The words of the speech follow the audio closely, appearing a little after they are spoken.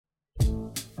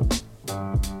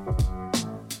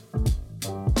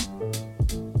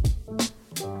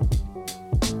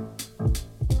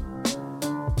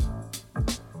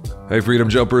Hey, Freedom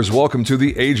Jumpers, welcome to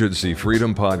the Agency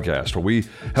Freedom Podcast, where we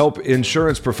help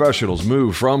insurance professionals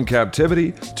move from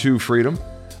captivity to freedom.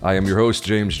 I am your host,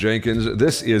 James Jenkins.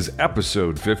 This is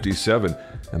episode 57,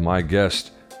 and my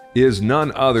guest is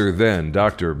none other than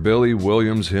Dr. Billy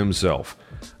Williams himself.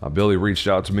 Billy reached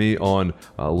out to me on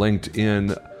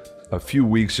LinkedIn a few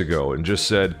weeks ago and just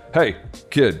said, "Hey,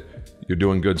 kid, you're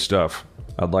doing good stuff.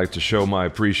 I'd like to show my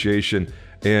appreciation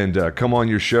and come on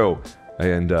your show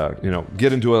and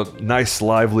get into a nice,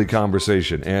 lively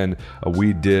conversation." And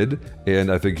we did,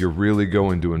 and I think you're really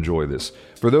going to enjoy this.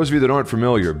 For those of you that aren't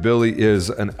familiar, Billy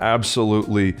is an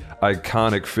absolutely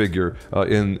iconic figure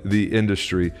in the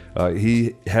industry.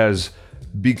 He has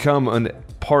become a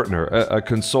partner, a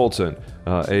consultant,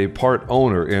 a part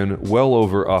owner in well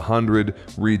over 100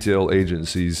 retail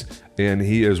agencies, and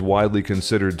he is widely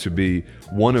considered to be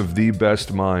one of the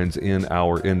best minds in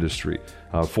our industry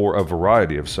for a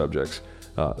variety of subjects.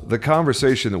 The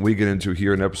conversation that we get into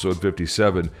here in episode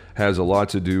 57 has a lot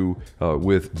to do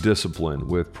with discipline,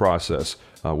 with process,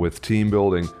 with team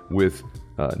building, with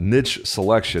niche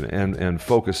selection and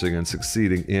focusing and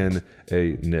succeeding in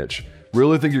a niche.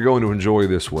 Really think you're going to enjoy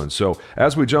this one. So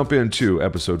as we jump into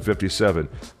episode 57,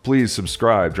 please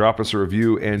subscribe, drop us a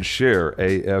review, and share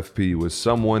AFP with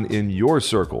someone in your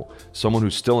circle, someone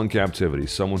who's still in captivity,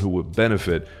 someone who would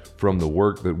benefit from the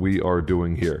work that we are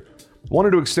doing here.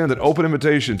 Wanted to extend an open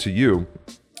invitation to you,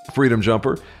 Freedom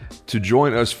Jumper, to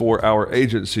join us for our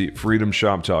Agency Freedom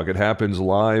Shop Talk. It happens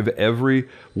live every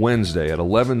Wednesday at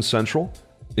 11 Central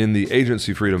in the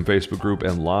Agency Freedom Facebook group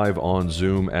and live on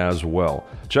Zoom as well.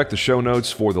 Check the show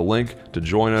notes for the link to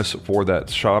join us for that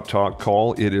Shop Talk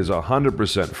call. It is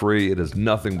 100% free. It is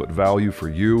nothing but value for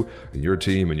you and your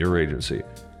team and your agency.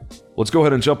 Let's go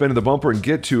ahead and jump into the bumper and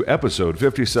get to episode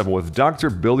 57 with Dr.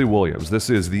 Billy Williams. This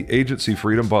is the Agency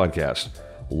Freedom Podcast.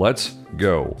 Let's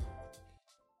go.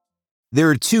 There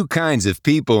are two kinds of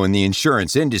people in the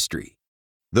insurance industry: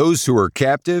 those who are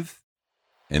captive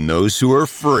and those who are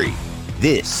free.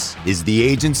 This is the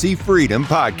Agency Freedom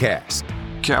Podcast.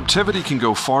 Captivity can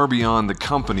go far beyond the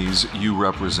companies you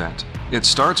represent. It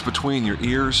starts between your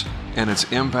ears, and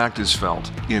its impact is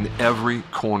felt in every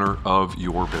corner of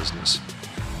your business.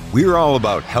 We're all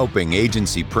about helping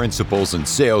agency principals and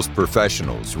sales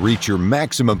professionals reach your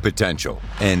maximum potential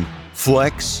and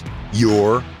flex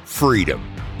your freedom.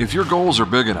 If your goals are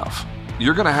big enough,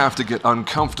 you're going to have to get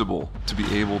uncomfortable to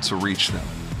be able to reach them.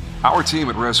 Our team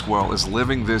at Riskwell is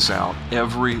living this out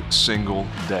every single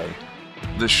day.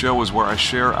 This show is where I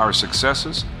share our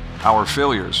successes, our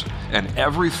failures, and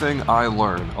everything I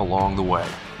learn along the way.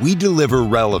 We deliver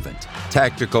relevant,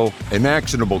 tactical, and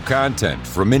actionable content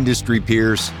from industry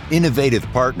peers, innovative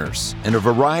partners, and a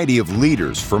variety of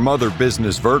leaders from other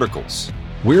business verticals.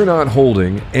 We're not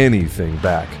holding anything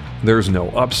back. There's no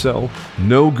upsell,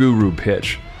 no guru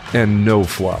pitch, and no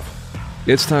fluff.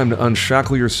 It's time to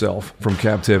unshackle yourself from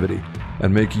captivity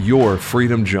and make your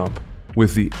freedom jump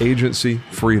with the Agency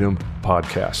Freedom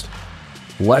Podcast.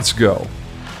 Let's go.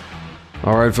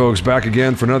 All right, folks, back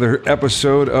again for another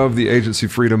episode of the Agency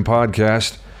Freedom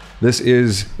Podcast. This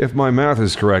is, if my math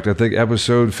is correct, I think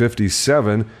episode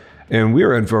 57, and we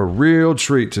are in for a real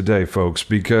treat today, folks,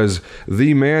 because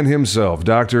the man himself,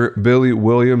 Dr. Billy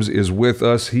Williams, is with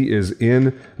us. He is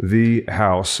in the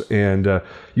house, and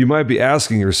you might be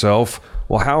asking yourself,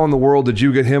 well, how in the world did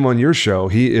you get him on your show?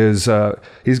 He's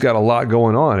got a lot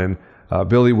going on, and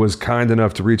Billy was kind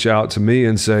enough to reach out to me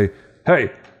and say, "Hey,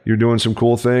 you're doing some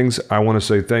cool things. I want to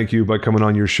say thank you by coming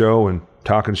on your show and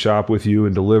talking shop with you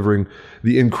and delivering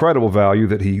the incredible value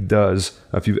that he does,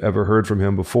 if you've ever heard from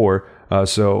him before."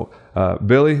 So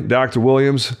Billy, Dr.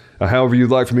 Williams, however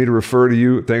you'd like for me to refer to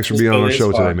you, thanks for being on our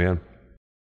show today, man.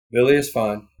 Billy is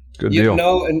fine. Good deal. You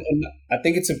know, and I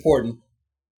think it's important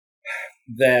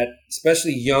that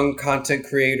especially young content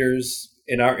creators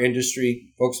in our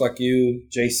industry, folks like you,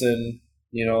 Jason,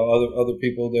 other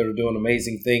people that are doing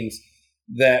amazing things,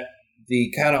 that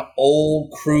the kind of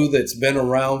old crew that's been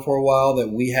around for a while,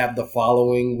 that we have the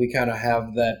following, we kind of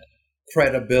have that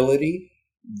credibility,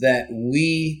 that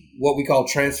what we call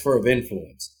transfer of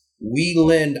influence. We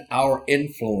lend our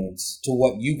influence to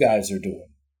what you guys are doing.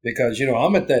 Because,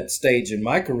 I'm at that stage in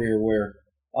my career where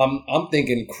I'm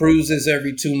thinking cruises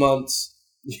every 2 months.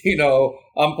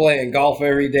 I'm playing golf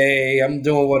every day. I'm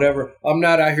doing whatever. I'm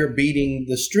not out here beating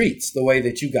the streets the way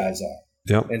that you guys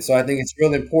are. Yep. And so I think it's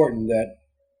really important that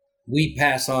we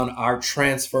pass on our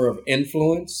transfer of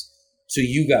influence to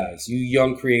you guys, you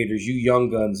young creators, you young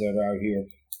guns that are out here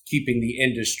keeping the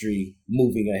industry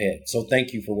moving ahead. So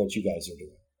thank you for what you guys are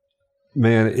doing.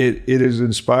 Man, it is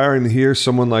inspiring to hear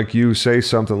someone like you say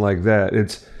something like that.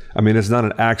 It's not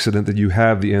an accident that you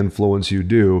have the influence you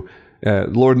do.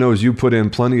 Lord knows you put in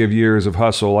plenty of years of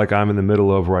hustle like I'm in the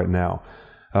middle of right now.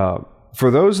 For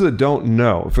those that don't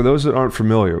know, for those that aren't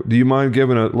familiar, do you mind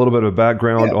giving a little bit of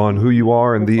background on who you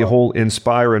are and the whole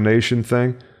Inspire a Nation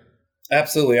thing?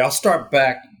 Absolutely. I'll start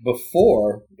back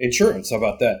before insurance. How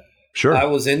about that? Sure. I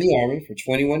was in the Army for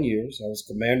 21 years. I was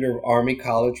commander of Army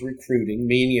college recruiting,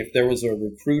 meaning if there was a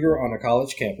recruiter on a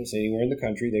college campus anywhere in the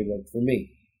country, they worked for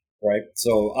me, right?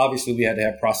 So obviously we had to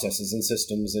have processes and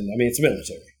systems, and I mean, it's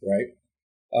military, right?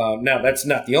 Now, that's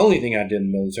not the only thing I did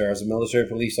in the military. I was a military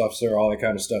police officer, all that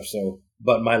kind of stuff.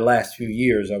 But my last few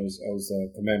years, I was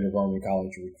commander of Army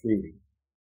college recruiting.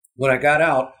 When I got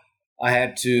out,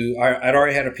 I'd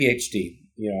already had a PhD.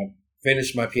 I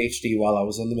finished my PhD while I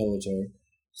was in the military.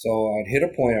 So I'd hit a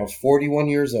point, I was 41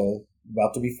 years old,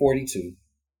 about to be 42.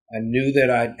 I knew that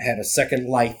I had a second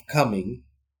life coming,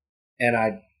 and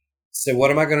I said,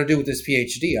 what am I going to do with this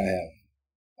PhD I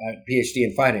have? A PhD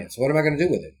in finance. What am I going to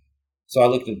do with it? So I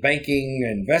looked at banking,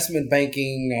 investment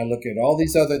banking, I looked at all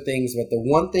these other things, but the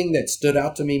one thing that stood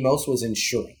out to me most was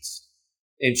insurance.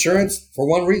 Insurance for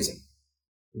one reason,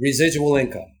 residual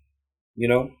income.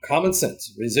 Common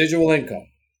sense, residual income.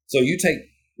 So you take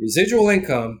residual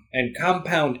income and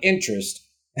compound interest,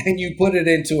 and you put it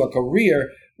into a career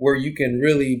where you can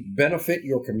really benefit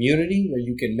your community, where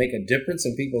you can make a difference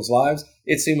in people's lives.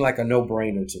 It seemed like a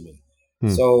no-brainer to me.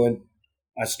 So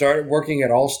I started working at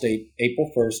Allstate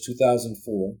April 1st,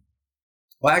 2004.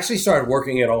 Well, I actually started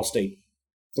working at Allstate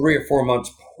 3 or 4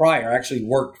 months prior. I actually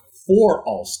worked for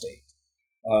Allstate.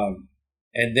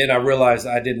 And then I realized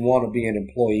I didn't want to be an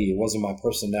employee. It wasn't my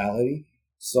personality.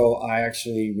 So I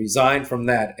actually resigned from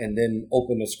that and then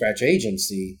opened a scratch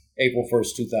agency April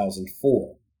 1st,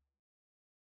 2004.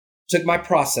 Took my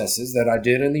processes that I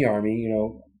did in the Army,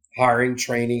 hiring,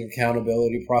 training,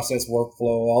 accountability, process workflow,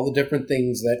 all the different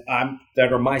things that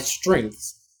are my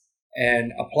strengths,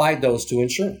 and applied those to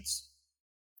insurance.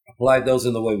 Applied those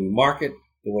in the way we market,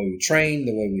 the way we train,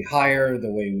 the way we hire,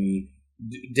 the way we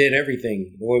did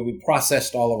everything, the way we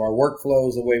processed all of our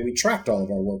workflows, the way we tracked all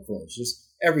of our workflows, just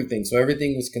everything. So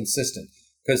everything was consistent,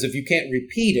 because if you can't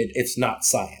repeat it, it's not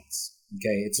science.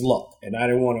 Okay, it's luck, and I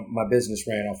didn't want my business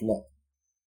ran off luck.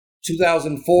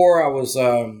 2004, I was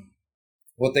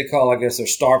what they call, I guess, a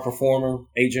star performer,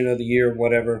 agent of the year,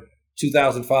 whatever.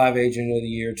 2005, agent of the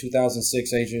year.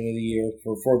 2006, agent of the year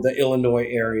for the Illinois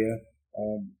area.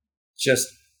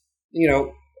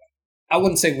 I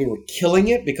wouldn't say we were killing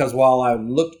it, because while I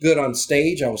looked good on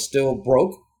stage, I was still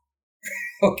broke.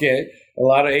 Okay. A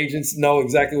lot of agents know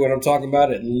exactly what I'm talking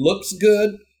about. It looks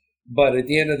good, but at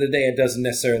the end of the day, it doesn't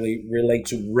necessarily relate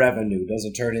to revenue. It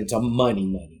doesn't turn into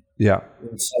money. Yeah.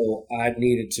 And so I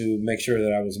needed to make sure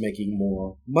that I was making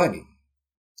more money.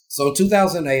 So in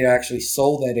 2008, I actually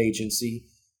sold that agency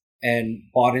and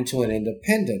bought into an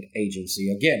independent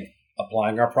agency. Again,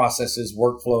 applying our processes,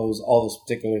 workflows, all those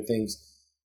particular things.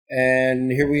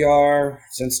 And here we are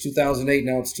since 2008.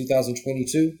 Now it's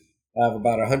 2022. I have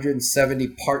about 170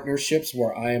 partnerships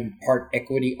where I am part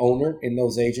equity owner in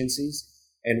those agencies.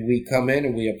 And we come in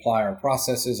and we apply our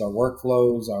processes, our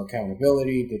workflows, our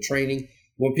accountability, the training.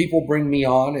 When people bring me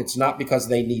on, it's not because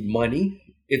they need money.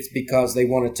 It's because they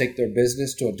want to take their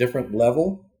business to a different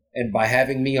level. And by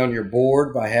having me on your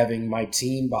board, by having my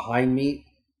team behind me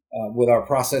with our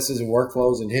processes and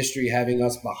workflows and history, having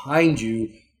us behind you,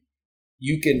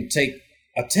 you can take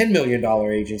a $10 million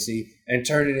agency and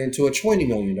turn it into a $20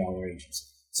 million agency.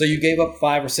 So you gave up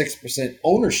 5 or 6%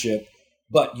 ownership,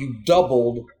 but you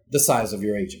doubled the size of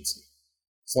your agency.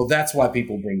 So that's why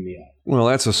people bring me up. Well,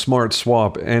 that's a smart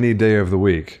swap any day of the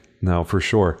week. No, for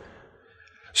sure.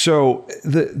 So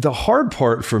the hard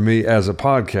part for me as a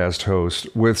podcast host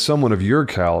with someone of your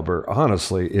caliber,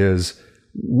 honestly, is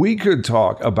we could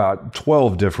talk about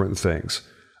 12 different things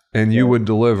and you would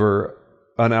deliver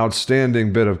an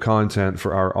outstanding bit of content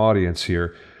for our audience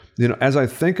here. As I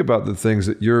think about the things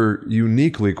that you're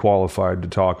uniquely qualified to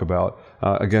talk about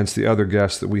against the other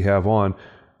guests that we have on,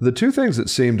 the two things that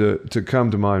seem to come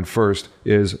to mind first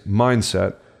is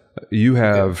mindset. You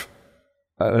have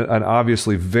an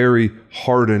obviously very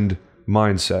hardened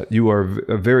mindset. You are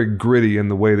very gritty in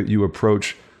the way that you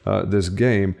approach this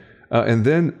game. And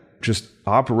then just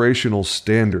operational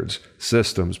standards,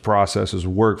 systems, processes,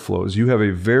 workflows. You have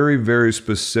a very, very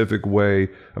specific way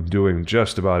of doing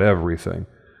just about everything.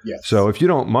 Yes. So if you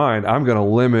don't mind, I'm going to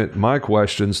limit my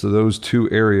questions to those two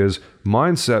areas,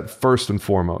 mindset first and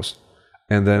foremost.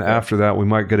 And then after that, we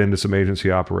might get into some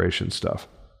agency operations stuff.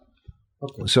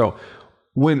 Okay. So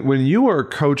when you are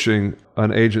coaching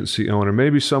an agency owner,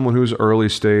 maybe someone who's early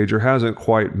stage or hasn't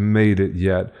quite made it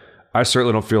yet, I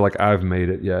certainly don't feel like I've made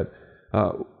it yet.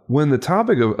 when the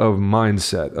topic of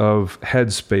mindset, of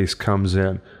headspace comes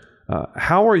in,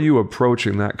 how are you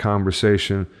approaching that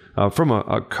conversation from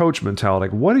a coach mentality?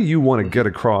 Like, what do you want to get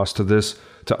across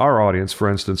to our audience, for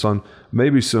instance, on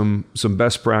maybe some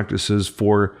best practices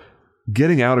for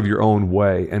getting out of your own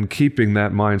way and keeping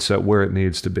that mindset where it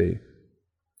needs to be?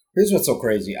 Here's what's so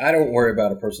crazy. I don't worry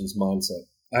about a person's mindset.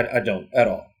 I don't at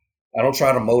all. I don't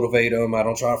try to motivate them. I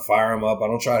don't try to fire them up. I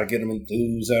don't try to get them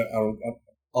enthused.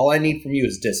 All I need from you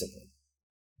is discipline.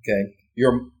 Okay?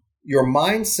 Your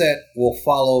mindset will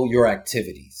follow your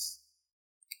activities.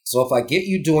 So if I get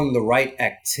you doing the right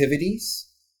activities,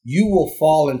 you will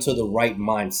fall into the right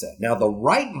mindset. Now, the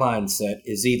right mindset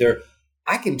is either,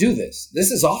 I can do this.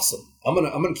 This is awesome. I'm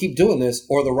gonna keep doing this.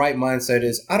 Or the right mindset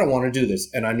is, I don't want to do this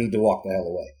and I need to walk the hell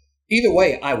away. Either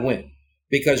way, I win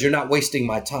because you're not wasting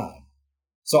my time.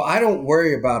 So I don't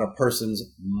worry about a person's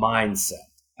mindset.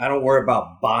 I don't worry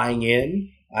about buying in.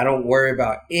 I don't worry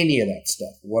about any of that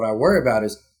stuff. What I worry about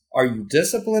is, are you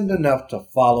disciplined enough to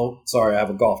follow? Sorry, I have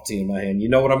a golf tee in my hand. You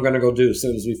know what I'm going to go do as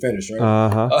soon as we finish, right?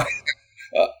 Uh-huh.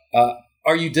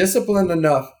 Are you disciplined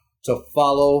enough to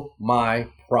follow my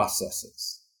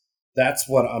processes? That's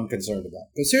what I'm concerned about.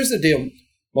 Because here's the deal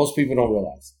most people don't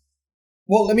realize.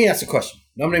 Well, let me ask a question.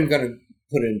 I'm not even going to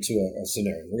put it into a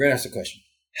scenario. We're going to ask a question.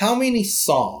 How many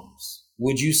songs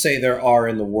would you say there are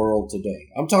in the world today?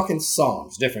 I'm talking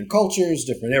songs, different cultures,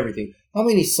 different everything. How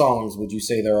many songs would you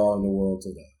say there are in the world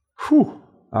today? Whew.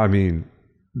 I mean,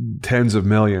 tens of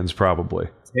millions, probably.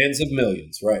 Tens of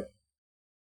millions, right.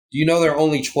 Do you know there are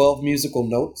only 12 musical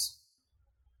notes?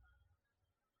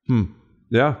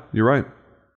 Yeah, you're right.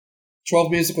 12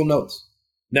 musical notes.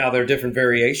 Now, there are different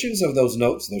variations of those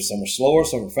notes. There's some are slower,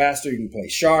 some are faster. You can play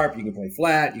sharp, you can play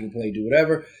flat, you can play do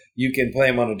whatever. You can play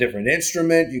them on a different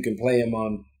instrument. You can play them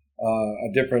on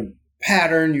a different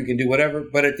pattern. You can do whatever.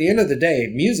 But at the end of the day,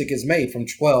 music is made from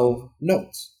 12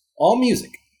 notes. All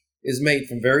music is made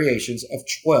from variations of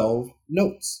 12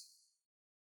 notes,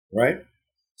 right?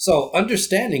 So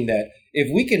understanding that if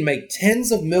we can make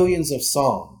tens of millions of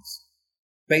songs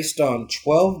based on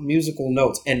 12 musical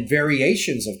notes and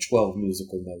variations of 12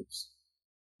 musical notes,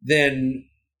 then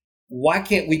why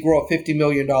can't we grow a $50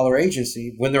 million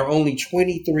agency when there are only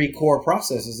 23 core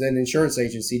processes an insurance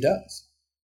agency does?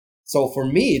 So for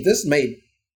me, this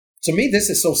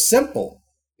is so simple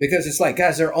because it's like,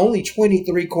 guys, there are only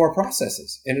 23 core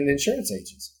processes in an insurance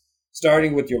agency,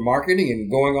 starting with your marketing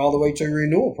and going all the way to your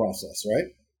renewal process,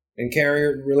 right? And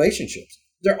carrier relationships.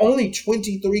 There are only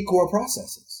 23 core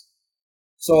processes.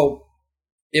 So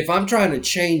if I'm trying to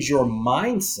change your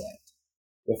mindset,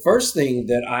 the first thing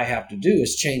that I have to do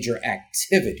is change your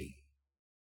activity,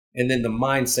 and then the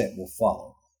mindset will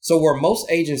follow. So where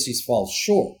most agencies fall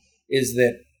short is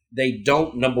that they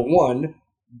don't, number one,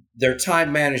 their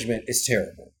time management is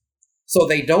terrible. So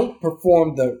they don't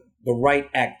perform the right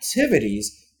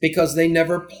activities because they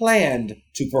never planned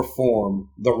to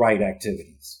perform the right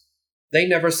activities. They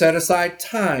never set aside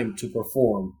time to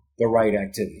perform the right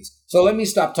activities. So let me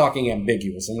stop talking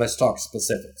ambiguous and let's talk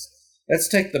specifics. Let's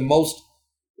take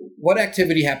what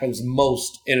activity happens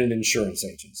most in an insurance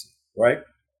agency, right?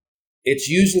 It's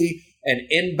usually an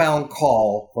inbound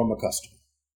call from a customer.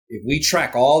 If we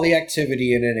track all the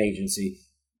activity in an agency,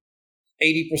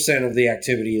 80% of the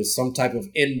activity is some type of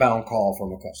inbound call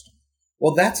from a customer.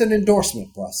 Well, that's an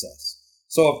endorsement process.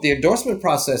 So if the endorsement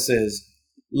process is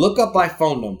look up by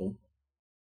phone number,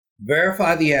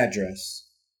 verify the address,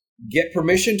 get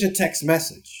permission to text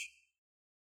message,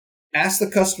 ask the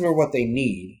customer what they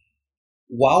need,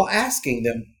 while asking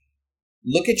them,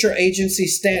 look at your agency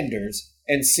standards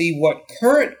and see what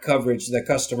current coverage the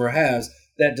customer has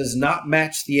that does not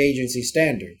match the agency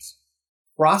standards.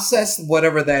 Process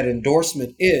whatever that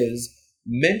endorsement is,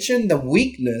 mention the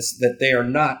weakness that they are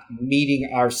not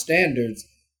meeting our standards,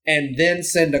 and then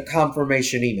send a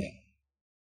confirmation email.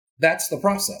 That's the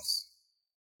process.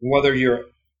 Whether you've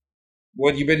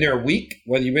been there a week,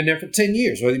 whether you've been there for 10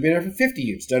 years, whether you've been there for 50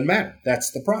 years, doesn't matter.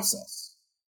 That's the process.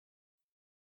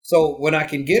 So when I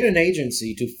can get an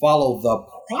agency to follow the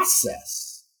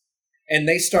process and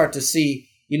they start to see,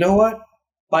 you know what?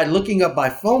 By looking up by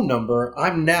phone number,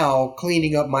 I'm now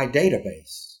cleaning up my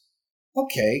database.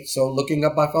 Okay, so looking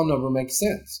up by phone number makes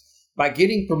sense. By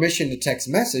getting permission to text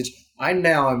message, I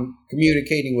now am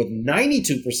communicating with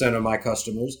 92% of my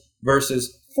customers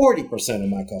versus 40% of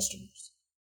my customers.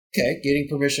 Okay, getting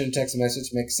permission to text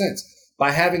message makes sense.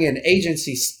 By having an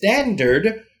agency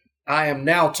standard, I am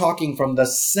now talking from the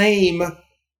same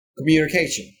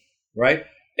communication, right?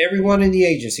 Everyone in the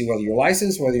agency, whether you're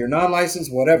licensed, whether you're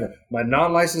non-licensed, whatever. My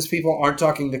non-licensed people aren't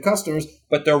talking to customers,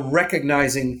 but they're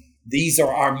recognizing these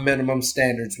are our minimum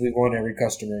standards we want every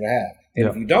customer to have. And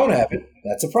if you don't have it,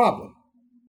 that's a problem.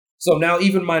 So now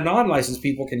even my non-licensed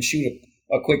people can shoot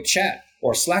a quick chat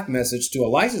or Slack message to a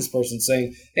licensed person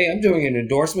saying, hey, I'm doing an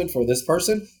endorsement for this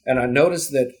person, and I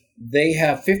noticed that they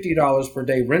have $50 per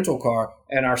day rental car,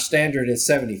 and our standard is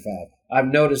 $75. I've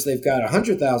noticed they've got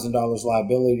 $100,000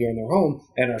 liability in their home,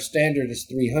 and our standard is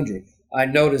 $300. I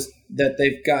noticed that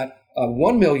they've got a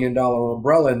 $1 million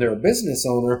umbrella and they're a business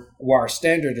owner, where our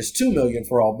standard is $2 million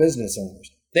for all business owners.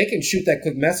 They can shoot that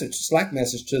quick message, Slack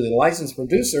message to the licensed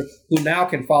producer, who now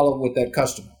can follow up with that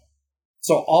customer.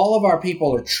 So all of our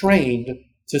people are trained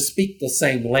to speak the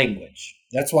same language.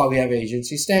 That's why we have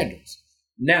agency standards.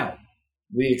 Now,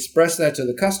 we express that to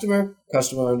the customer.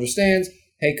 Customer understands,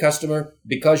 hey, customer,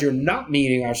 because you're not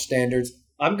meeting our standards,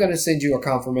 I'm going to send you a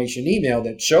confirmation email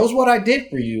that shows what I did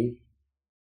for you,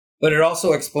 but it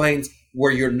also explains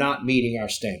where you're not meeting our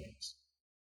standards.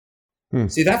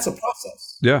 See, that's a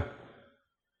process. Yeah.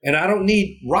 And I don't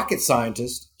need rocket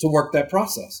scientists to work that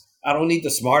process. I don't need the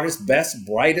smartest, best,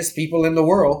 brightest people in the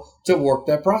world to work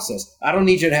that process. I don't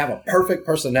need you to have a perfect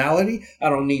personality. I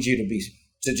don't need you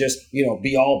to just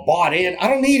be all bought in. I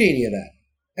don't need any of that.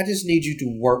 I just need you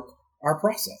to work our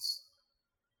process.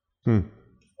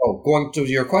 Oh, going to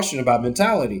your question about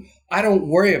mentality. I don't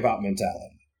worry about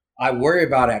mentality. I worry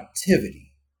about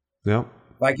activity. Yeah.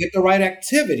 If I get the right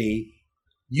activity,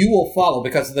 you will follow,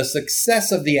 because the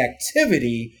success of the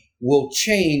activity will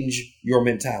change your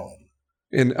mentality.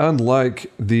 And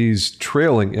unlike these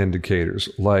trailing indicators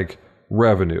like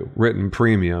revenue, written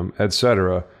premium,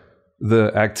 etc.,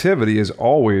 the activity is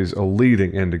always a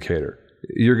leading indicator.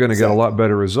 You're going to get a lot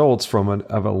better results from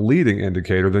a leading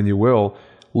indicator than you will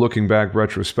looking back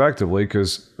retrospectively,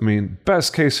 because,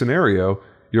 best case scenario,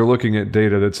 you're looking at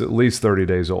data that's at least 30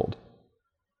 days old.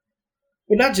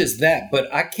 Well, not just that,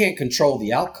 but I can't control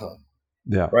the outcome.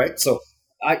 Yeah. Right? So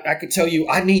I could tell you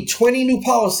I need 20 new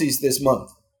policies this month.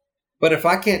 But if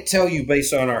I can't tell you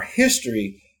based on our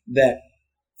history that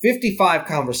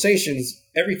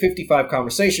every 55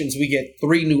 conversations, we get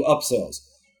 3 new upsells.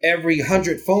 Every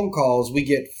 100 phone calls, we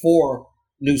get 4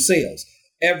 new sales.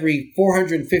 Every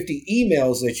 450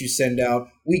 emails that you send out,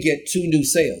 we get 2 new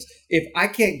sales. If I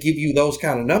can't give you those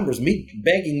kind of numbers, me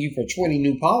begging you for 20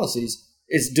 new policies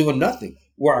is doing nothing.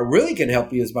 Where I really can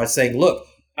help you is by saying, look,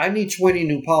 I need 20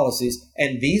 new policies,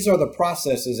 and these are the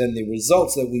processes and the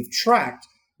results that we've tracked,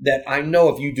 that I know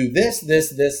if you do this, and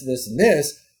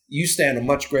this, you stand a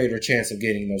much greater chance of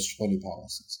getting those 20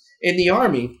 policies. In the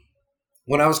Army,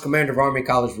 when I was commander of Army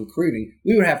College recruiting,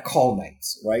 we would have call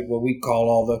nights, right, where we'd call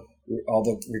all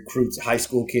the recruits, high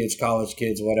school kids, college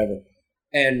kids, whatever.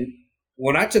 And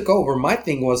when I took over, my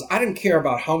thing was I didn't care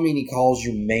about how many calls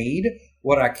you made.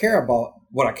 What I cared about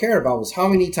was how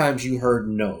many times you heard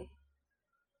no,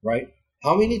 right?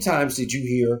 How many times did you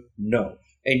hear no?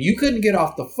 And you couldn't get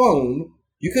off the phone.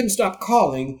 You couldn't stop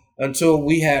calling until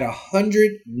we had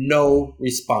 100 no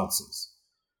responses,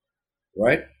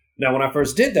 right? Now, when I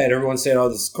first did that, everyone said, oh,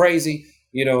 this is crazy.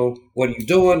 What are you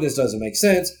doing? This doesn't make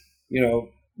sense.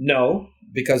 No,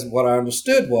 because what I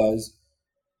understood was,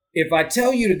 if I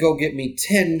tell you to go get me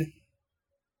 10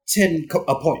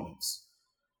 appointments,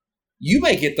 you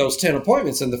may get those 10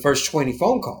 appointments in the first 20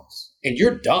 phone calls, and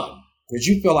you're done because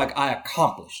you feel like I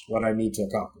accomplished what I need to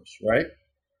accomplish, right?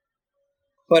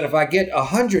 But if I get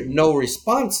 100 no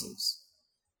responses,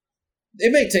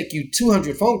 it may take you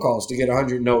 200 phone calls to get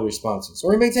 100 no responses,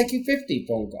 or it may take you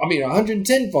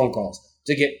 110 phone calls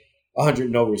to get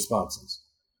 100 no responses.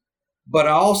 But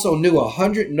I also knew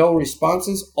 100 no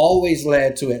responses always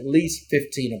led to at least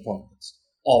 15 appointments.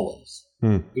 Always.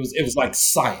 It was like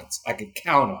science. I could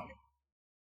count on it.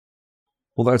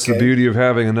 Well, that's the beauty of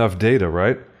having enough data,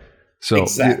 right? So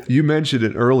exactly. You mentioned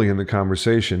it early in the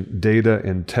conversation, data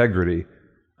integrity.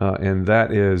 And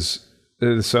that is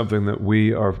something that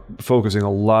we are focusing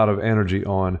a lot of energy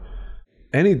on.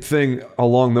 Anything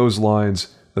along those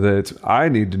lines that I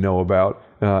need to know about,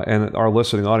 and our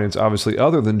listening audience, obviously,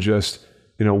 other than just,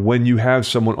 when you have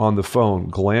someone on the phone,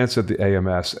 glance at the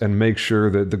AMS and make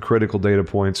sure that the critical data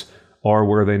points are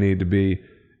where they need to be.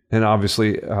 And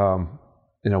obviously,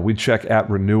 we check at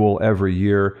renewal every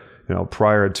year,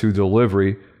 prior to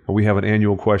delivery. We have an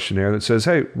annual questionnaire that says,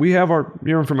 hey, we have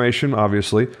your information,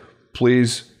 obviously.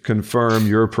 Please confirm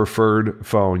your preferred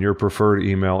phone, your preferred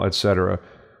email, etc.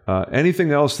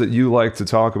 Anything else that you like to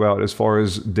talk about as far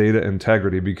as data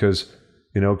integrity? Because,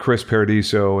 Chris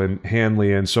Paradiso and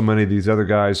Hanley and so many of these other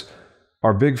guys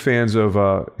are big fans of,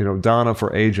 Donna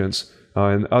for Agents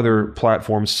and other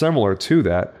platforms similar to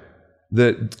that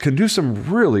can do some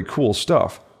really cool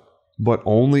stuff, but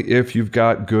only if you've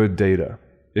got good data.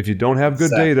 If you don't have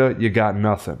good data, you got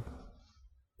nothing.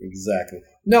 Exactly.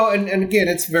 No, and again,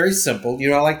 it's very simple.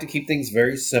 I like to keep things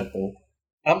very simple.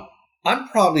 I'm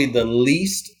probably the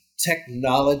least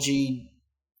technology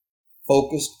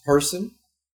focused person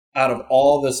out of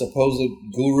all the supposed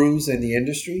gurus in the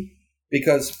industry,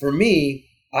 because for me,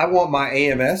 I want my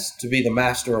AMS to be the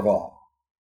master of all.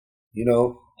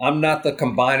 I'm not the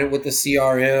combine it with the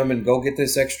CRM and go get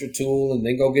this extra tool and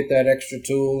then go get that extra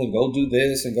tool and go do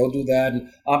this and go do that. And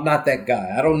I'm not that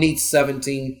guy. I don't need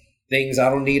 17 things. I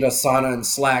don't need Asana and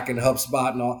Slack and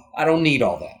HubSpot and all. I don't need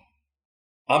all that.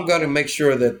 I'm going to make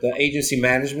sure that the agency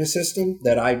management system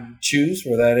that I choose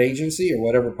for that agency or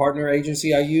whatever partner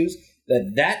agency I use,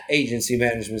 that agency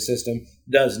management system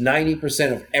does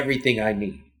 90% of everything I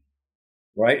need.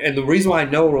 Right? And the reason why I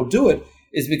know it'll do it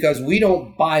is because we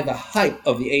don't buy the hype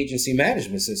of the agency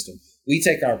management system. We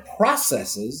take our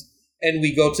processes and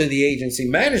we go to the agency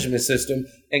management system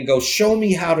and go, show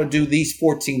me how to do these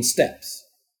 14 steps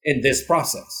in this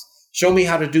process. Show me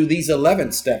how to do these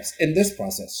 11 steps in this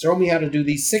process. Show me how to do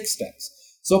these 6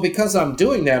 steps. So because I'm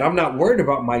doing that, I'm not worried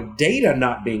about my data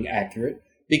not being accurate,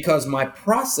 because my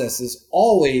processes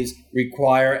always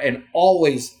require and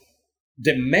always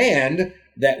demand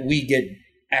that we get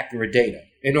accurate data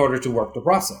in order to work the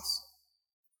process.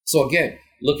 So again,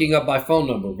 looking up my phone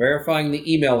number, verifying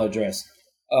the email address,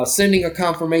 sending a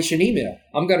confirmation email.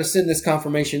 I'm going to send this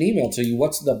confirmation email to you.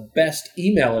 What's the best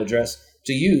email address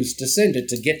to use to send it,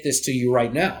 to get this to you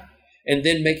right now? And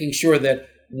then making sure that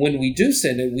when we do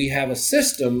send it, we have a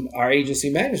system, our agency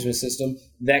management system,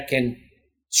 that can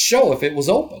show if it was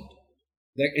opened.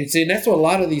 And that's what a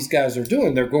lot of these guys are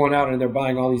doing. They're going out and they're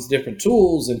buying all these different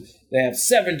tools, and they have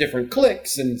 7 different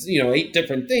clicks and 8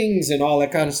 different things and all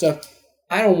that kind of stuff.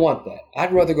 I don't want that.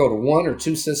 I'd rather go to 1 or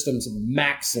 2 systems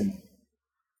maximum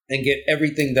and get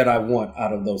everything that I want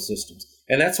out of those systems.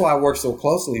 And that's why I work so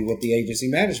closely with the agency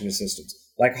management systems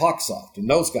like Hawksoft and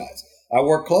those guys. I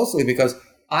work closely because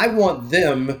I want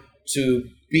them to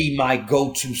be my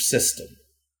go-to system.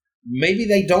 Maybe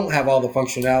they don't have all the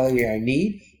functionality I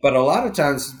need, but a lot of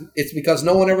times it's because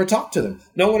no one ever talked to them.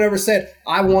 No one ever said,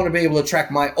 I want to be able to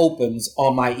track my opens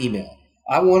on my email.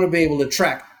 I want to be able to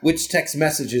track which text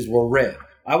messages were read.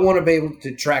 I want to be able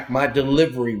to track my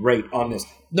delivery rate on this.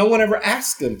 No one ever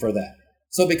asked them for that.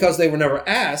 So because they were never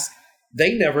asked,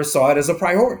 they never saw it as a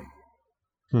priority.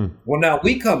 Well, now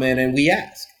we come in and we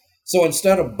ask. So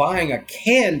instead of buying a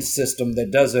canned system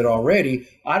that does it already,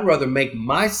 I'd rather make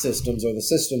my systems or the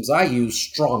systems I use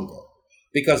stronger,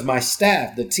 because my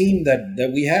staff, the team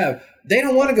that we have, they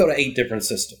don't want to go to 8 different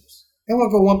systems. They want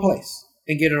to go one place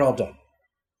and get it all done.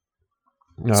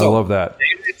 No, so I love that.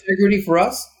 Data integrity for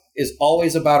us is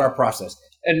always about our process.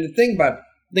 And the thing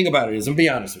about it is, and be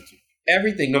honest with you,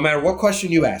 everything, no matter what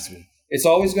question you ask me, it's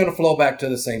always going to flow back to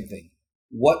the same thing.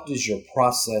 What does your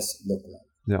process look like?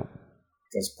 Yeah.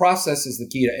 Because process is the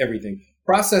key to everything.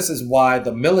 Process is why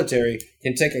the military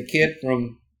can take a kid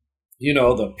from,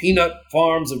 the peanut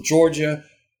farms of Georgia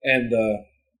and the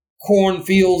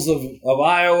cornfields of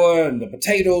Iowa and the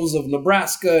potatoes of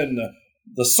Nebraska and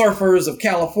the surfers of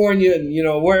California and,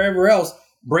 wherever else,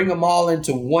 bring them all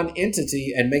into one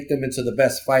entity and make them into the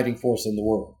best fighting force in the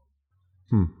world.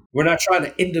 We're not trying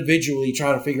to individually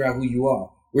try to figure out who you are.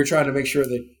 We're trying to make sure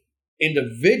that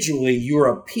individually you're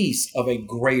a piece of a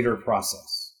greater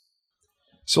process.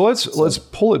 So let's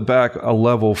pull it back a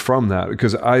level from that,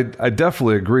 because I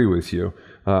definitely agree with you.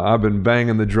 I've been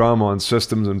banging the drum on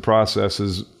systems and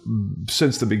processes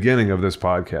since the beginning of this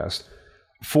podcast.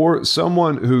 For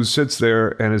someone who sits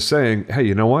there and is saying, hey,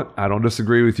 you know what? I don't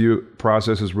disagree with you.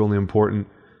 Process is really important.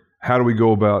 How do we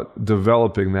go about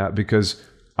developing that? Because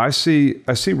I see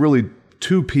really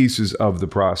 2 pieces of the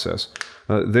process.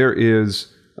 There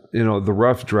is, the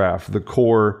rough draft, the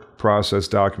core process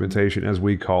documentation, as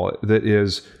we call it, that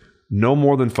is no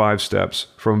more than 5 steps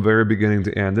from very beginning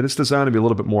to end. And it's designed to be a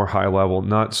little bit more high level,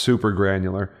 not super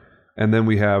granular. And then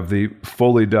we have the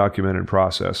fully documented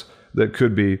process that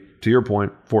could be, to your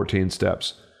point, 14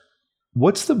 steps.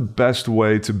 What's the best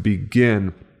way to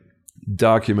begin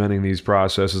documenting these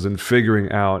processes and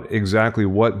figuring out exactly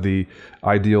what the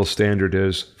ideal standard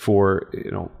is for,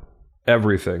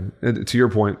 everything? And to your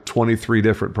point, 23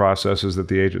 different processes that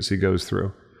the agency goes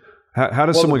through. How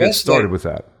does someone get started with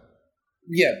that?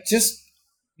 Yeah, just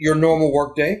your normal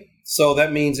workday. So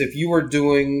that means if you were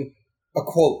doing a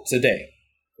quote today,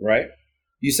 right?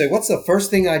 You say, what's the first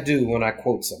thing I do when I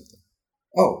quote something?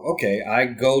 Oh, okay, I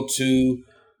go to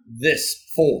this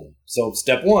form. So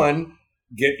step 1,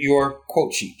 get your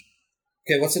quote sheet.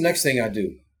 Okay, what's the next thing I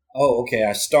do? Oh, okay,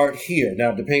 I start here.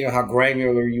 Now, depending on how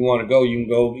granular you want to go, you can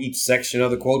go each section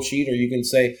of the quote sheet, or you can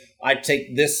say, I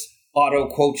take this auto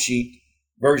quote sheet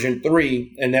version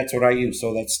 3, and that's what I use.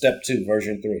 So that's step 2,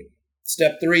 version 3.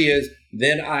 Step 3 is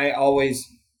then I always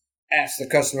ask the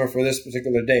customer for this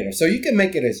particular data. So you can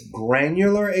make it as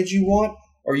granular as you want,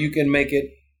 or you can make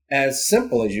it as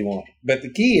simple as you want. But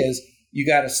the key is you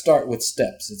got to start with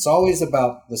steps. It's always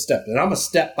about the steps. And I'm a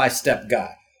step-by-step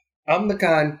guy. I'm the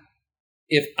kind,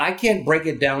 if I can't break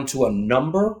it down to a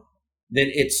number, then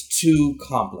it's too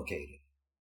complicated.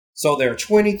 So there are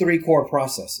 23 core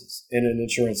processes in an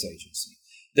insurance agency.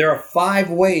 There are 5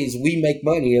 ways we make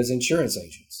money as insurance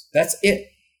agents. That's it.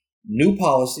 New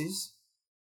policies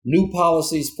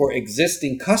for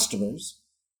existing customers,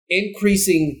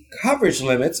 increasing coverage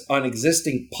limits on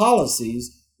existing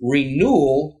policies,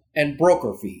 renewal, and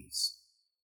broker fees.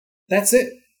 That's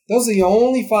it. Those are the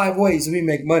only 5 ways we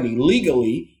make money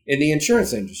legally in the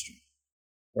insurance industry,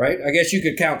 right? I guess you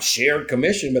could count shared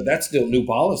commission, but that's still new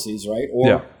policies, right?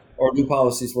 Or new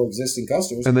policies for existing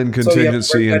customers. And then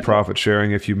contingency and profit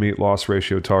sharing if you meet loss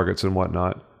ratio targets and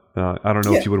whatnot. I don't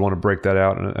know if you would want to break that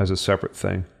out as a separate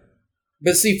thing.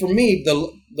 But see, for me,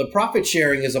 the profit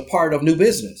sharing is a part of new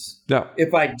business. Yeah.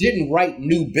 If I didn't write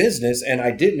new business and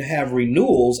I didn't have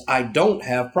renewals, I don't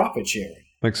have profit sharing.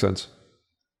 Makes sense.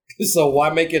 So why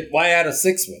add a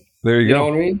 6th one? There you go. You know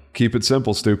what I mean? Keep it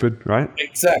simple, stupid, right?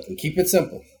 Exactly. Keep it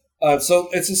simple. So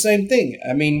it's the same thing.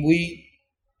 I mean,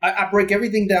 I break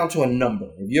everything down to a number.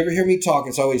 If you ever hear me talk,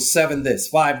 it's always 7 this,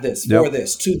 5 this, 4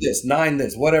 this, 2 this, 9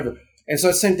 this, whatever. And so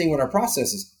it's the same thing with our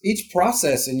processes. Each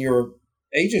process in your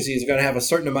agency is going to have a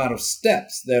certain amount of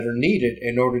steps that are needed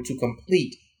in order to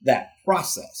complete that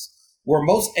process. Where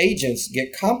most agents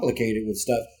get complicated with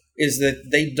stuff is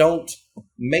that they don't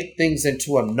make things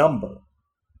into a number,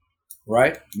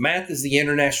 right? Math is the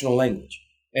international language,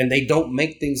 and they don't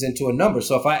make things into a number.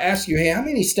 So if I ask you, hey, how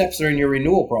many steps are in your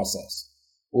renewal process?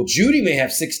 Well, Judy may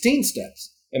have 16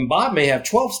 steps, and Bob may have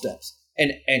 12 steps,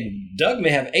 and Doug may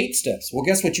have 8 steps. Well,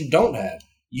 guess what you don't have?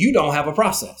 You don't have a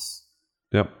process.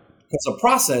 Yep. Because a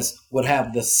process would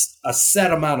have a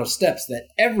set amount of steps that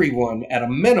everyone, at a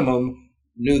minimum,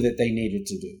 knew that they needed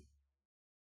to do.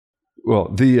 Well,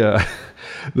 the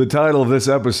title of this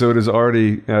episode has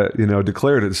already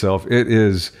declared itself. It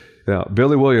is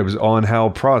Billy Williams on how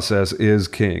process is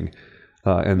king,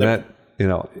 and that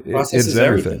it's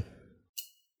everything.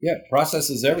 Yeah, process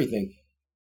is everything.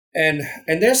 And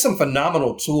there's some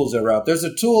phenomenal tools that are out. There's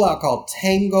a tool out called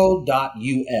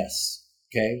Tango.us.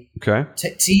 Okay. Tango.us.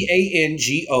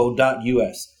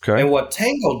 Okay. And what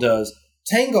Tango does,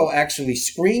 Tango actually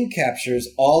screen captures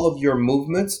all of your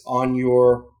movements on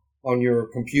your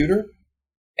computer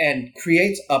and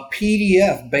creates a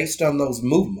PDF based on those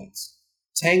movements.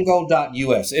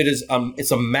 Tango.us.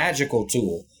 It's a magical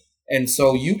tool. And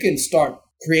so you can start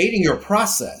creating your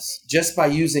process just by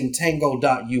using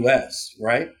Tango.us,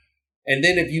 right? And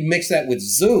then if you mix that with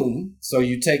Zoom, so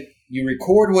you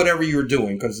record whatever you're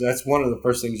doing, because that's one of the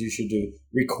first things you should do.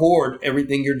 Record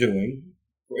everything you're doing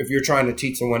if you're trying to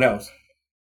teach someone else.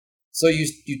 So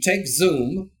you take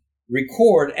Zoom,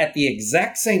 record at the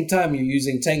exact same time you're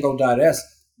using Tango.us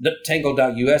that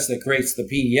creates the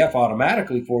PDF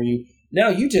automatically for you. Now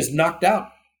you just knocked out,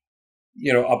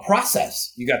 a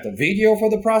process. You got the video for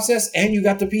the process and you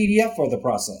got the PDF for the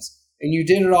process. And you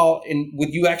did it all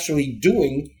with you actually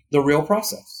doing the real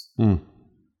process.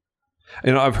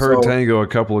 I've heard Tango a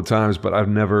couple of times, but I've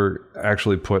never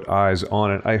actually put eyes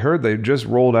on it. I heard they just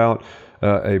rolled out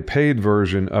a paid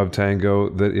version of Tango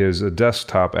that is a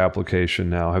desktop application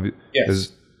now. Have you?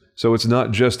 Yes. So it's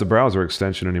not just a browser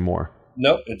extension anymore.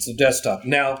 Nope, it's a desktop.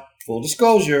 Now, full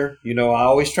disclosure, I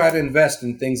always try to invest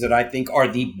in things that I think are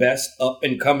the best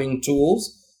up-and-coming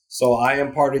tools. So I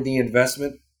am part of the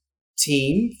investment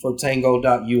team for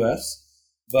Tango.us.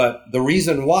 But the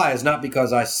reason why is not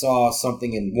because I saw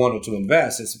something and wanted to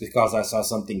invest. It's because I saw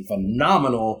something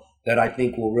phenomenal that I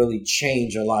think will really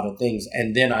change a lot of things.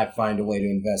 And then I find a way to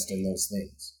invest in those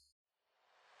things.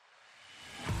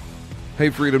 Hey,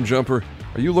 Freedom Jumper,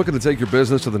 are you looking to take your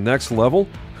business to the next level?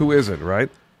 Who isn't, right?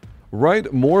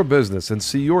 Write more business and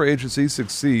see your agency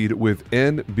succeed with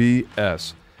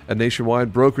NBS. At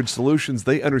Nationwide Brokerage Solutions,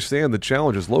 they understand the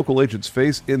challenges local agents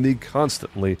face in the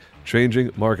constantly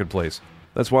changing marketplace.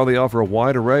 That's why they offer a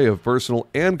wide array of personal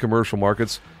and commercial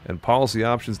markets and policy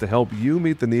options to help you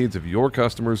meet the needs of your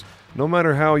customers, no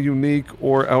matter how unique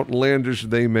or outlandish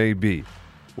they may be.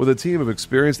 With a team of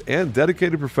experienced and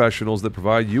dedicated professionals that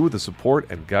provide you with the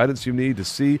support and guidance you need to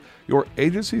see your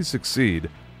agency succeed,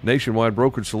 Nationwide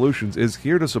Brokerage Solutions is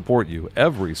here to support you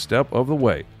every step of the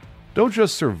way. Don't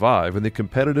just survive in the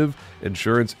competitive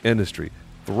insurance industry.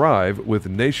 Thrive with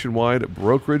Nationwide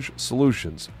Brokerage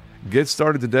Solutions. Get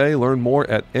started today. Learn more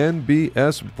at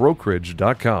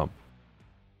nbsbrokerage.com.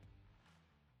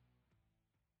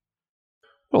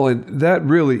 Well, and that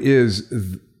really is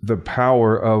the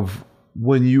power of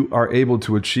when you are able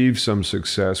to achieve some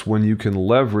success, when you can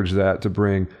leverage that to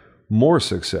bring more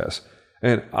success.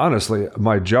 And honestly,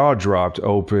 my jaw dropped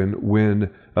open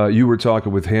when you were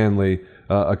talking with Hanley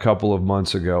a couple of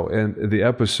months ago, and the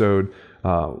episode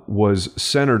was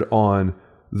centered on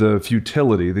the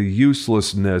futility, the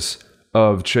uselessness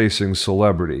of chasing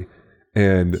celebrity.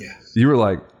 And you were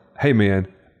like, hey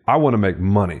man, I want to make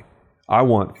money. I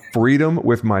want freedom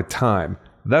with my time.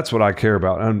 That's what I care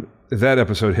about. And that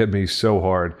episode hit me so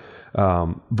hard.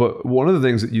 But one of the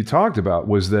things that you talked about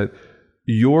was that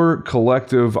your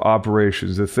collective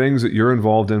operations, the things that you're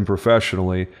involved in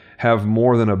professionally, have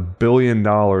more than $1 billion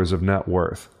of net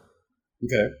worth.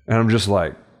 Okay. And I'm just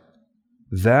like,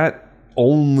 that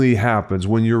only happens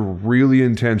when you're really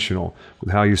intentional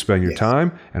with how you spend your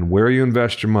time and where you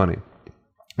invest your money.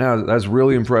 Now, that's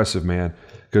really impressive, man.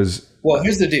 Because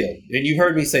here's the deal, and you've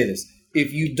heard me say this.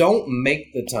 If you don't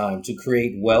make the time to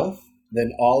create wealth,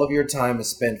 then all of your time is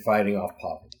spent fighting off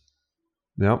poverty.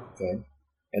 Yep. Okay.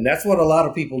 And that's what a lot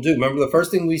of people do. Remember, the first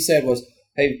thing we said was,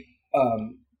 hey,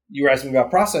 you were asking me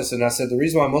about process, and I said the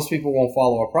reason why most people won't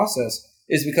follow a process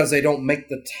is because they don't make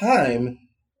the time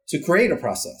to create a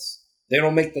process. They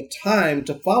don't make the time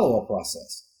to follow a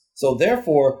process. So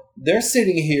therefore, they're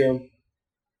sitting here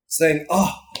saying,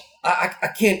 oh, I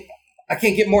can't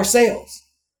get more sales.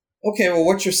 Okay, well,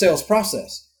 what's your sales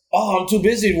process? Oh, I'm too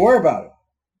busy to worry about it.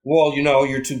 Well,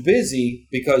 you're too busy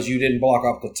because you didn't block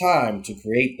off the time to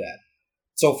create that.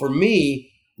 So for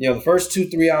me, the first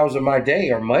 2-3 hours of my day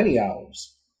are money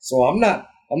hours. So I'm not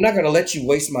going to let you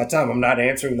waste my time. I'm not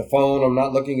answering the phone. I'm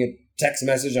not looking at text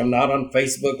message. I'm not on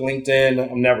Facebook,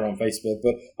 LinkedIn. I'm never on Facebook,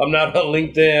 but I'm not on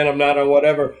LinkedIn. I'm not on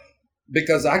whatever,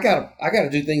 because I got to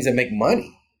do things that make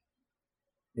money.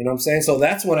 You know what I'm saying? So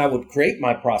that's when I would create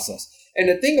my process. And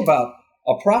the thing about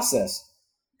a process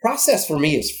for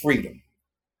me is freedom.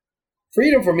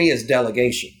 Freedom for me is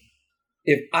delegation.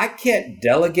 If I can't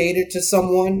delegate it to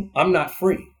someone, I'm not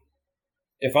free.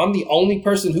 If I'm the only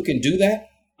person who can do that,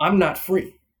 I'm not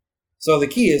free. So the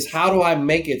key is, how do I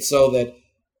make it so that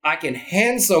I can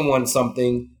hand someone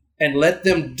something and let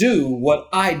them do what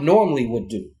I normally would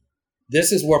do?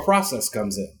 This is where process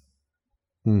comes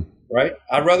in. Right?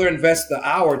 I'd rather invest the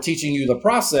hour teaching you the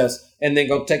process and then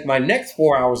go take my next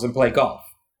 4 hours and play golf.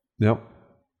 Yep.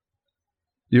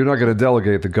 You're not going to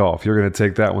delegate the golf. You're going to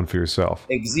take that one for yourself.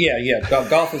 Yeah.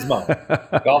 Golf is mine.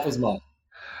 Golf is mine.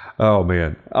 Oh,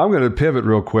 man. I'm going to pivot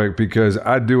real quick because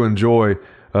I do enjoy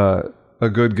a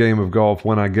good game of golf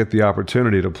when I get the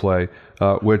opportunity to play,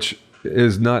 which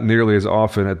is not nearly as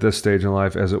often at this stage in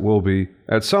life as it will be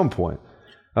at some point.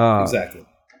 Exactly.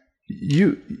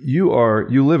 You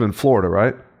live in Florida,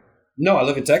 right? No, I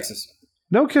live in Texas.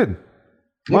 No kidding.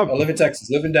 I live in Texas.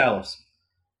 Live in Dallas.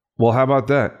 Well, how about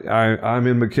that? I'm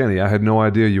in McKinney. I had no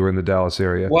idea you were in the Dallas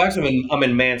area. Well, actually, I'm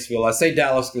in Mansfield. I say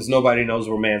Dallas because nobody knows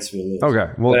where Mansfield is.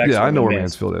 Okay. Well, yeah, I know where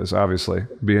Mansfield is, obviously,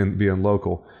 being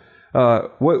local.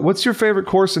 What's your favorite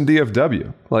course in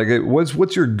DFW? Like,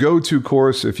 what's your go-to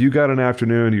course? If you got an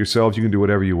afternoon to yourself, you can do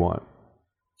whatever you want.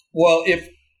 Well, if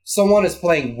someone is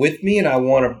playing with me and I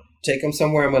want to take them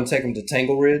somewhere, I'm going to take them to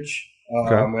Tangle Ridge.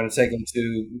 Okay. I'm going to take them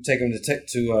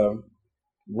to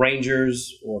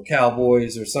Rangers or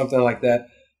Cowboys or something like that.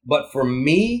 But for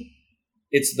me,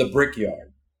 it's the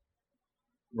Brickyard,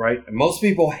 right? And most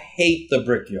people hate the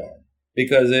Brickyard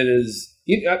because it is.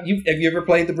 Have you ever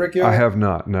played the Brickyard? I have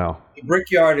not. No. The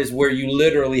Brickyard is where you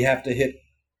literally have to hit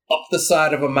up the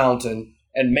side of a mountain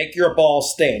and make your ball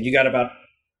stand. You got about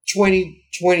 20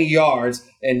 yards,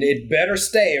 and it better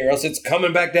stay, or else it's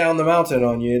coming back down the mountain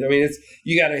on you. I mean,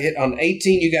 you got to hit on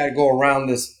 18. You got to go around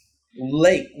this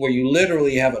lake where you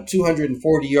literally have a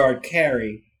 240-yard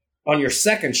carry on your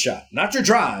second shot, not your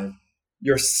drive,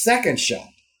 your second shot,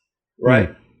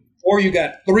 right? Or you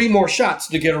got 3 more shots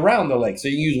to get around the lake. So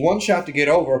you use 1 shot to get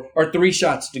over or 3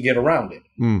 shots to get around it.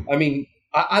 I mean,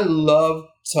 I love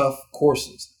tough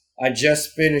courses. I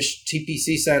just finished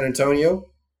TPC San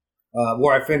Antonio,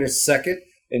 where I finished second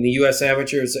in the U.S.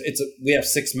 Amateur. We have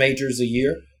 6 majors a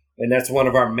year, and that's one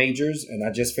of our majors, and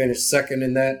I just finished second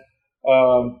in that.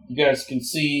 You guys can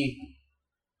see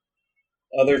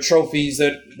other trophies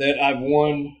that I've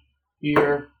won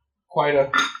here.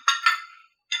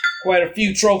 Quite a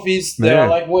few trophies that I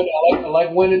like winning. I like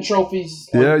winning trophies.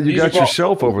 Yeah, you got your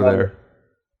shelf over there.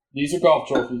 These are golf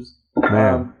trophies.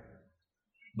 Man.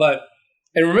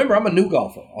 And remember, I'm a new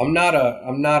golfer. I'm not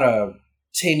a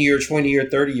 10-year, 20-year,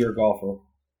 30-year golfer.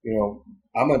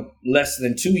 I'm a less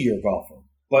than 2-year golfer.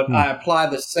 But I apply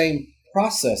the same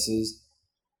processes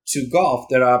to golf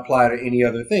that I apply to any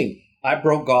other thing. I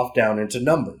broke golf down into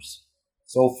numbers.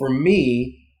 So for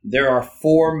me, there are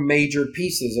four major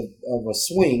pieces of a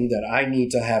swing that I need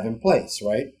to have in place,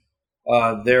 right?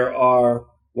 There are,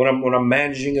 when I'm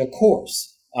managing a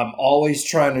course, I'm always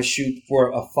trying to shoot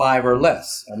for a 5 or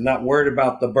less. I'm not worried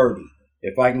about the birdie.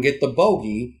 If I can get the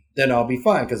bogey, then I'll be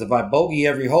fine. Because if I bogey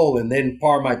every hole and then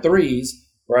par my threes,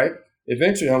 right,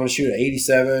 eventually I'm going to shoot an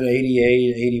 87, 88,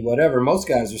 80, whatever. Most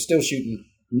guys are still shooting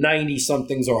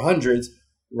 90-somethings or hundreds,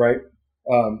 right?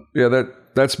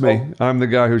 That's me. I'm the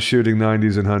guy who's shooting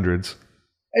 90s and hundreds.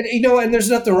 And, and there's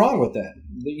nothing wrong with that.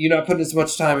 You're not putting as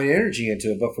much time and energy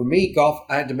into it. But for me, golf,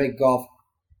 I had to make golf.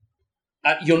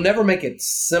 You'll never make it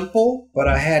simple, but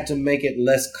I had to make it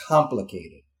less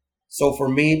complicated. So for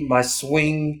me, my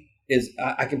swing is,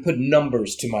 I can put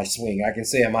numbers to my swing. I can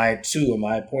say, am I at 2? Am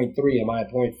I at 0.3? Am I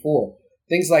at 0.4?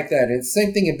 Things like that. And it's the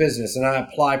same thing in business. And I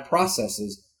apply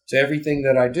processes to everything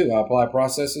that I do. I apply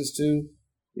processes to,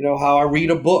 how I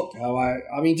read a book,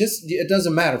 it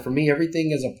doesn't matter. For me,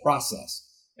 everything is a process.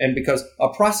 And because a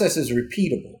process is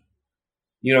repeatable.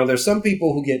 There's some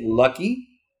people who get lucky,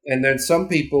 and then some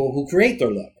people who create their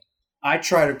luck. I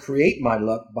try to create my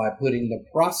luck by putting the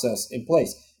process in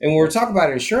place. And when we're talking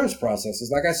about insurance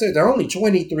processes, like I said, there are only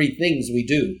 23 things we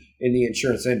do in the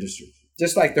insurance industry,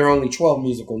 just like there are only 12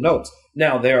 musical notes.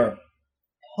 Now, there are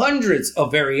hundreds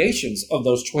of variations of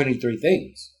those 23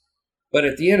 things. But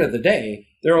at the end of the day,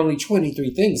 there are only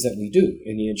 23 things that we do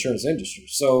in the insurance industry.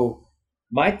 So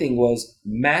my thing was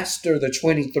master the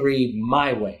 23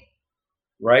 my way,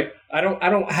 right? I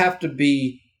don't have to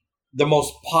be the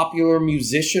most popular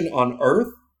musician on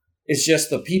earth. It's just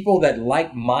the people that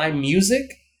like my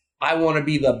music. I want to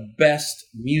be the best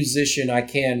musician I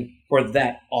can for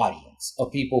that audience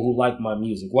of people who like my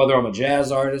music, whether I'm a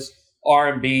jazz artist,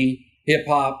 R&B, hip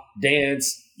hop,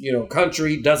 dance,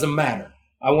 country, doesn't matter.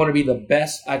 I want to be the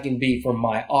best I can be for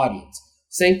my audience.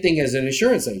 Same thing as an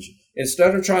insurance agent.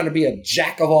 Instead of trying to be a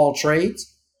jack of all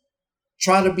trades,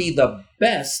 try to be the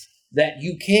best that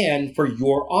you can for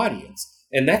your audience.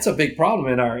 And that's a big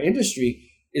problem in our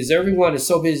industry, is everyone is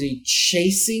so busy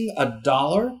chasing a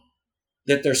dollar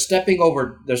that they're stepping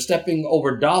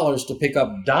over dollars to pick up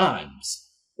dimes,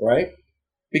 right?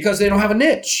 Because they don't have a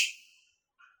niche.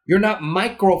 You're not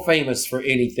micro famous for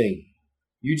anything.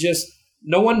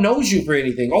 No one knows you for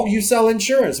anything. Oh, you sell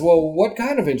insurance. Well, what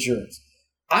kind of insurance?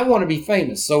 I want to be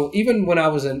famous. So even when I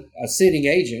was a sitting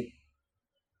agent,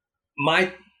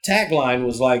 my tagline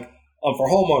was like, for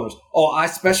homeowners. Oh, I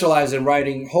specialize in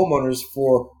writing homeowners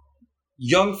for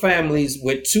young families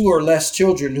with 2 or less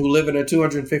children who live in a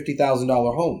 $250,000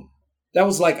 home. That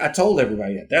was like, I told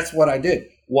everybody that. That's what I did.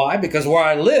 Why? Because where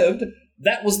I lived,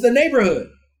 that was the neighborhood.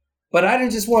 But I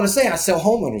didn't just want to say I sell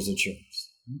homeowners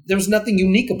insurance. There was nothing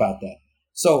unique about that.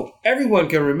 So everyone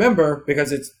can remember,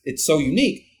 because it's so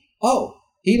unique. Oh,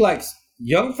 he likes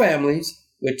young families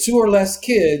with 2 or less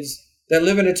kids that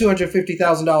live in a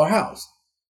 $250,000 house.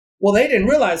 Well, they didn't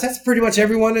realize that's pretty much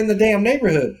everyone in the damn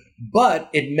neighborhood.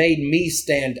 But it made me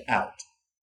stand out.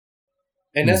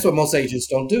 And that's what most agents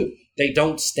don't do. They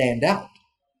don't stand out.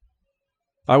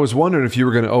 I was wondering if you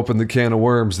were going to open the can of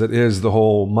worms that is the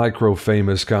whole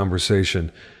micro-famous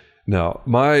conversation. Now,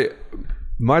 my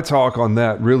talk on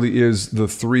that really is the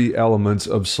 3 elements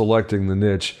of selecting the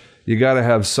niche. You got to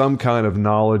have some kind of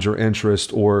knowledge or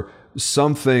interest or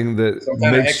something that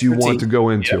makes you want to go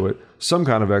into it. Some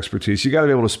kind of expertise. You got to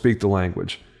be able to speak the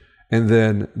language. And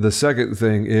then the second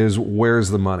thing is, where's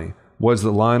the money? What's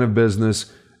the line of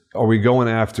business? Are we going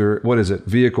after, what is it?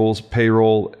 Vehicles,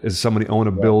 payroll? Is somebody own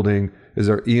a building? Is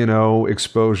there E&O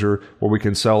exposure where we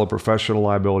can sell a professional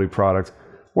liability product?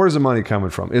 Where's the money coming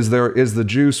from? Is the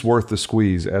juice worth the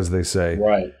squeeze, as they say?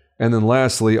 Right. And then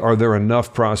lastly, are there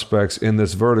enough prospects in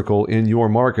this vertical in your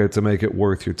market to make it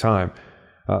worth your time?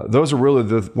 Those are really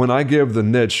when I give the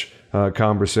niche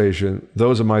conversation,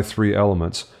 those are my 3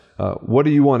 elements. What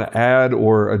do you want to add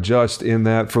or adjust in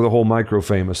that for the whole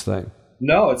micro-famous thing?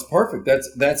 No, it's perfect.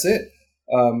 That's it.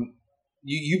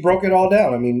 You broke it all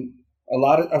down. I mean,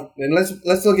 and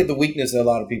let's look at the weakness that a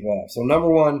lot of people have. So number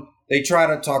one, they try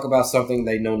to talk about something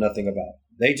they know nothing about.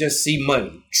 They just see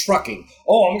money. Trucking.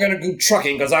 Oh, I'm going to do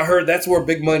trucking because I heard that's where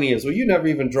big money is. Well, you never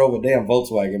even drove a damn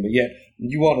Volkswagen, but yet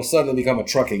you want to suddenly become a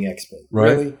trucking expert.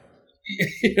 Right. Really?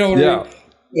 You know what I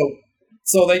mean?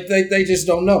 So they just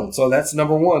don't know. So that's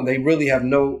number one. They really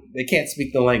they can't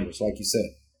speak the language, like you said.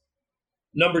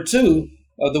 Number two,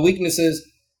 the weakness is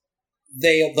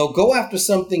they'll go after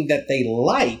something that they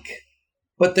like,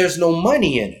 but there's no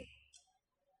money in it.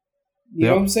 You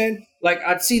know what I'm saying? Like,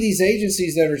 I'd see these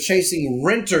agencies that are chasing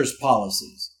renters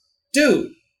policies.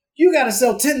 Dude, you got to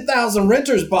sell 10,000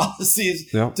 renters policies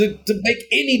to make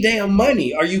any damn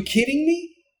money. Are you kidding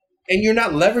me? And you're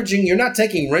not leveraging, you're not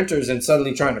taking renters and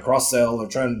suddenly trying to cross-sell or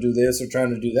trying to do this or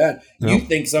trying to do that. You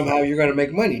think somehow you're going to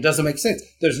make money. It doesn't make sense.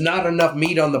 There's not enough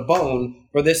meat on the bone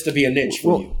for this to be a niche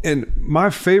for you. And my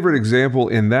favorite example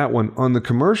in that one, on the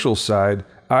commercial side,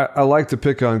 I like to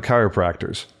pick on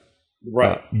chiropractors.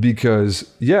 Right.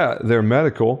 Because, they're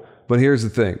medical, but here's the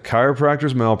thing.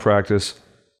 Chiropractors' malpractice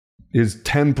is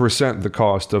 10% the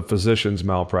cost of physicians'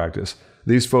 malpractice.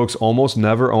 These folks almost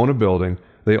never own a building.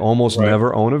 They almost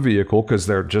never own a vehicle because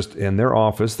they're just in their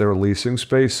office. They're leasing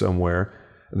space somewhere.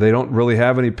 They don't really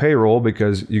have any payroll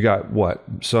because you got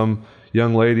some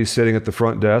young lady sitting at the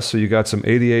front desk. So you got some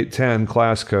 8810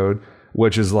 class code,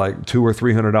 which is like $200 or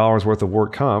 $300 worth of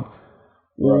work comp.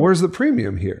 Well, where's the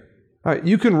premium here? All right,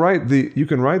 you can write the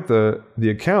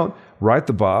account, write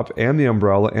the BOP and the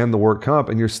umbrella and the work comp,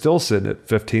 and you're still sitting at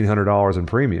 $1,500 in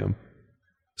premium.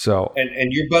 So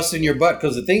and you're busting your butt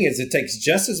because the thing is, it takes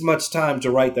just as much time to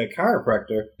write the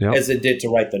chiropractor as it did to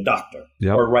write the doctor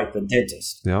or write the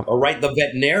dentist or write the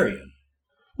veterinarian.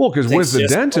 Well, because with the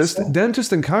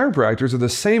dentist and chiropractors are the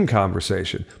same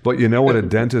conversation. But you know what a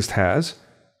dentist has?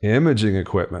 Imaging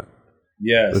equipment.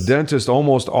 Yes. The dentist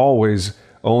almost always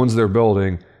owns their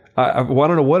building. I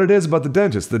don't know what it is about the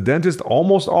dentist. The dentist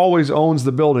almost always owns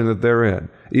the building that they're in,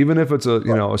 even if it's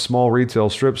a small retail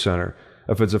strip center.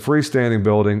 If it's a freestanding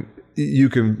building, you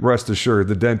can rest assured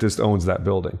the dentist owns that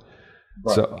building.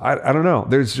 Right. So I don't know.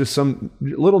 There's just some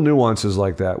little nuances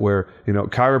like that where,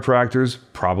 chiropractors,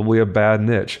 probably a bad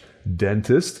niche.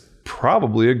 Dentist,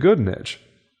 probably a good niche.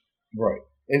 Right.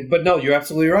 But no, you're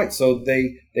absolutely right. So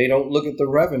they don't look at the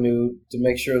revenue to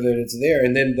make sure that it's there.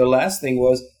 And then the last thing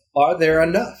was, are there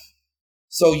enough?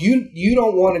 So you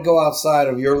don't want to go outside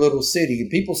of your little city.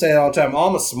 People say it all the time,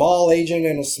 I'm a small agent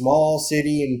in a small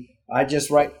city and I just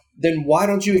write. Then why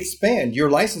don't you expand? You're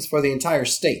licensed for the entire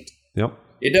state. Yep.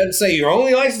 It doesn't say you're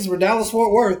only licensed for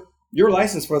Dallas-Fort Worth. You're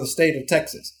licensed for the state of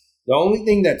Texas. The only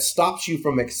thing that stops you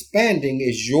from expanding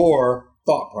is your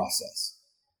thought process,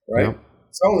 right? Yep.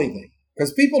 It's the only thing.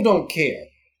 Because people don't care.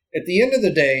 At the end of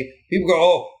the day, people go,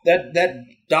 oh, that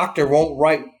doctor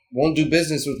won't do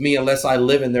business with me unless I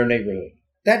live in their neighborhood.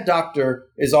 That doctor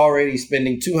is already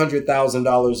spending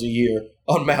 $200,000 a year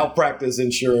on malpractice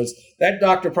insurance. That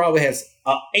doctor probably has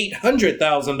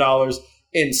 $800,000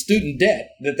 in student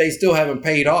debt that they still haven't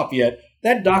paid off yet.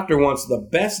 That doctor wants the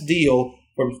best deal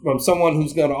from someone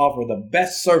who's going to offer the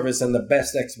best service and the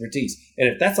best expertise.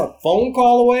 And if that's a phone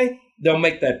call away, they'll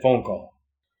make that phone call.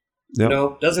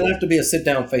 Yep. Doesn't have to be a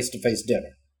sit-down face-to-face dinner.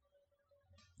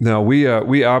 Now,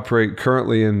 we operate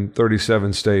currently in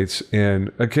 37 states,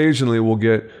 and occasionally we'll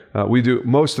get,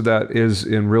 most of that is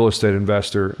in real estate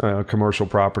investor, commercial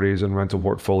properties and rental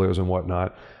portfolios and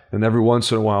whatnot. And every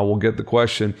once in a while we'll get the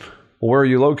question, well, where are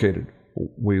you located?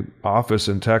 We office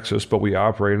in Texas, but we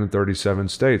operate in 37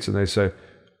 states. And they say,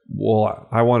 well,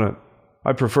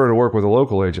 I prefer to work with a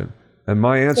local agent. And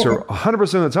my answer 100%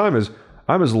 of the time is,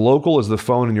 I'm as local as the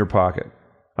phone in your pocket.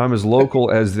 I'm as local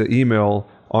as the email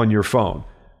on your phone.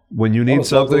 When you need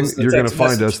something, you're going to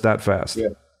find us that fast. Yeah.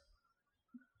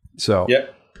 So,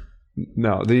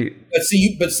 no, But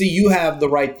see, you have the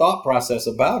right thought process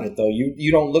about it, though.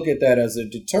 You don't look at that as a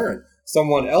deterrent.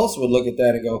 Someone else would look at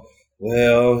that and go,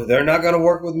 well, they're not going to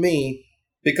work with me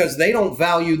because they don't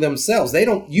value themselves.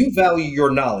 You value your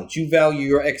knowledge. You value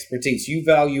your expertise. You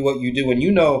value what you do. And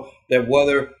you know that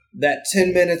whether that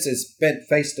 10 minutes is spent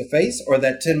face to face or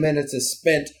that 10 minutes is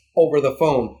spent over the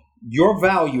phone, your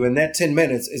value in that 10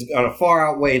 minutes is going to far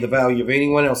outweigh the value of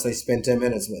anyone else they spend 10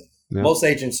 minutes with. Yep. Most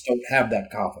agents don't have that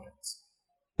confidence.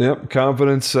 Yep,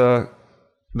 confidence,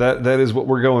 that is what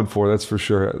we're going for, that's for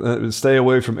sure. Stay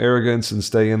away from arrogance and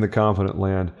stay in the confident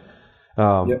land.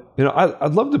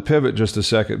 I'd love to pivot just a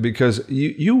second because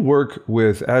you work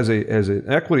with, as an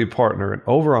equity partner in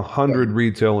over 100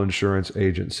 retail insurance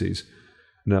agencies.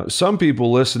 Now, some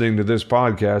people listening to this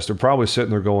podcast are probably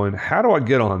sitting there going, how do I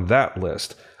get on that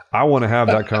list? I want to have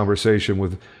that conversation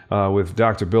with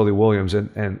Dr. Billy Williams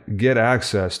and get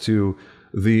access to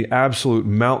the absolute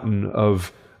mountain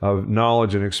of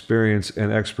knowledge and experience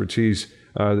and expertise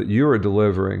that you are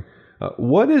delivering.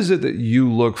 What is it that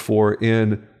you look for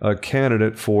in a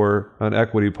candidate for an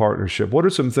equity partnership? What are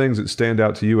some things that stand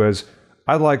out to you as,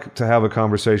 I'd like to have a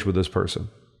conversation with this person?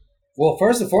 Well,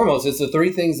 first and foremost, it's the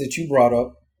three things that you brought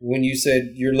up when you said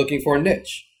you're looking for a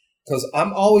niche. Because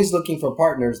I'm always looking for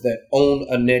partners that own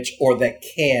a niche or that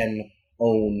can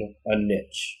own a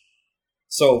niche.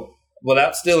 So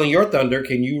without stealing your thunder,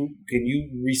 can you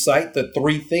recite the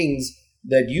three things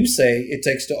that you say it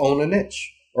takes to own a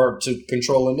niche or to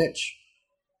control a niche?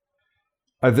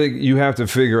 I think you have to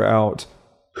figure out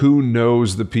who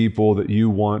knows the people that you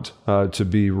want to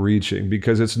be reaching,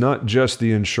 because it's not just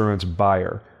the insurance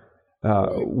buyer.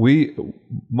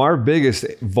 Our biggest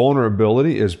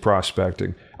vulnerability is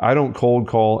prospecting. I don't cold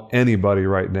call anybody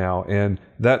right now, and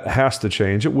that has to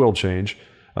change. It will change.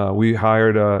 We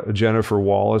hired Jennifer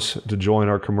Wallace to join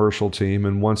our commercial team,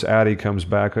 and once Addie comes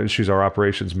back, she's our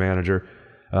operations manager.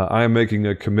 I am making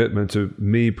a commitment to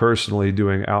me personally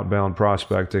doing outbound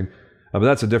prospecting. But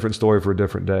that's a different story for a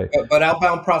different day. But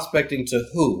outbound prospecting to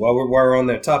who? While we're on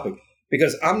that topic,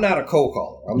 because I'm not a cold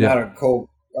caller. I'm not a cold.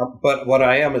 But what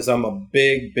I am is I'm a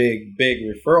big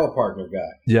referral partner guy.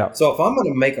 Yeah. So if I'm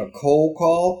going to make a cold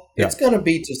call, it's going to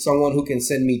be to someone who can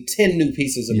send me 10 new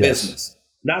pieces of business,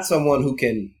 not someone who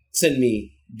can give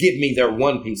me their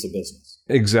one piece of business.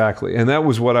 Exactly. And that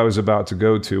was what I was about to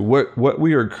go to. What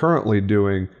we are currently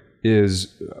doing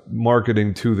is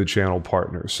marketing to the channel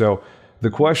partners. So the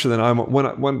question that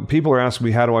when people are asking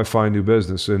me, how do I find new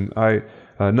business? And I,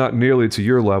 not nearly to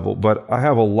your level, but I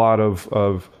have a lot of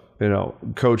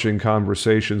coaching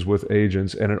conversations with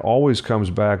agents, and it always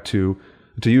comes back to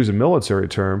use a military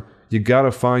term, you got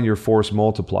to find your force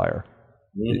multiplier.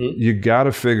 Mm-hmm. You got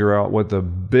to figure out what the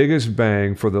biggest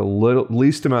bang for the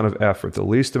least amount of effort, the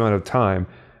least amount of time,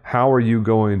 how are you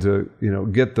going to,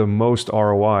 get the most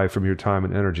ROI from your time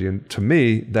and energy? And to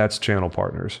me, that's channel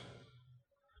partners.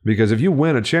 Because if you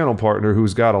win a channel partner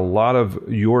who's got a lot of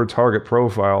your target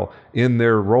profile in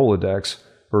their Rolodex,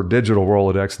 or digital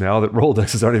Rolodex now, that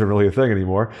Rolodexes aren't even really a thing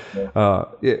anymore,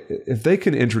 if they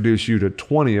can introduce you to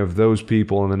 20 of those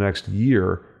people in the next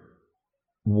year,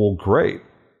 well, great.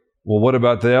 Well, what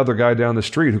about the other guy down the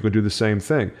street who could do the same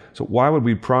thing? So why would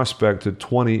we prospect to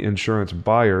 20 insurance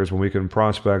buyers when we can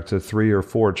prospect to 3 or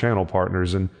 4 channel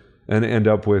partners and end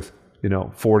up with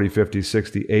 40, 50,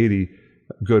 60, 80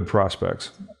 good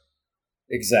prospects?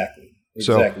 Exactly.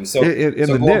 So in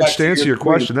the niche, to answer your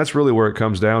question, that's really where it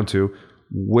comes down to.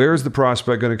 Where's the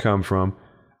prospect going to come from?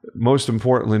 Most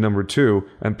importantly, number 2,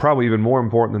 and probably even more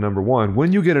important than number 1,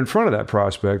 when you get in front of that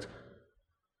prospect,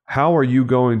 how are you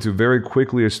going to very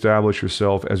quickly establish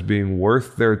yourself as being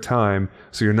worth their time,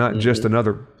 so you're not just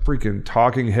another freaking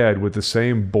talking head with the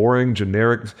same boring,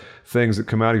 generic things that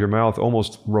come out of your mouth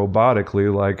almost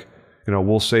robotically, like,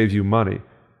 we'll save you money.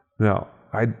 No,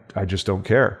 I just don't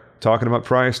care. Talking about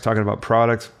price, talking about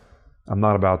product, I'm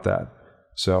not about that.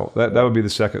 So that would be the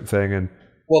second thing. And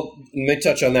well, let me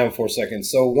touch on that for a second.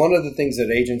 So one of the things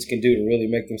that agents can do to really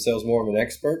make themselves more of an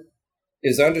expert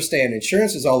is understand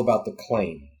insurance is all about the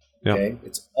claim. Okay? Yep.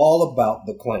 It's all about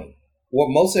the claim. What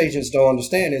most agents don't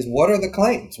understand is, what are the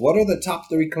claims? What are the top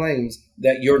 3 claims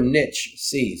that your niche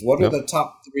sees? What are the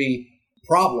top 3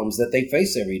 problems that they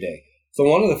face every day? So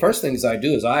one of the first things I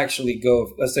do is I actually go,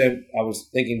 let's say I was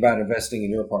thinking about investing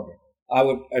in your apartment.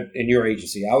 In your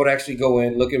agency, I would actually go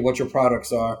in, look at what your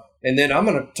products are, and then I'm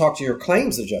going to talk to your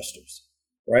claims adjusters,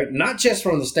 right? Not just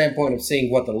from the standpoint of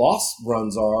seeing what the loss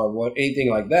runs are or anything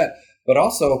like that, but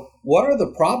also what are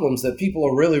the problems that people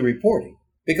are really reporting?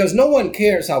 Because no one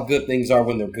cares how good things are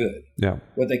when they're good. Yeah.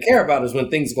 What they care about is when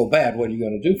things go bad, what are you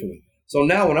going to do for me? So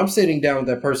now when I'm sitting down with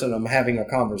that person, I'm having a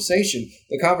conversation.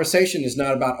 The conversation is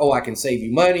not about, I can save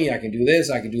you money, I can do this,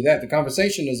 I can do that. The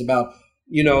conversation is about,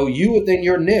 you within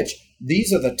your niche.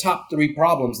 These are the top 3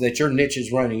 problems that your niche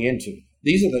is running into.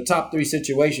 These are the top 3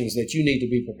 situations that you need to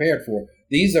be prepared for.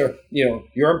 These are,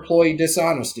 your employee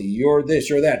dishonesty, your this,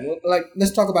 your that. Like,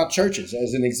 let's talk about churches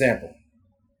as an example.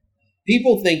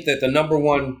 People think that the number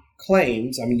one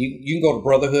claims, you can go to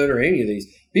Brotherhood or any of these.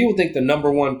 People think the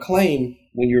number one claim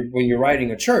when you're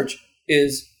writing a church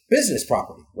is business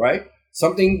property, right?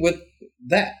 Something with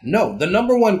that. No, the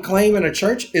number one claim in a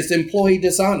church is employee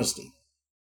dishonesty.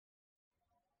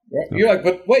 Right? You're like,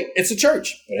 but wait, it's a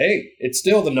church. But hey, it's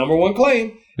still the number one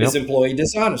claim is employee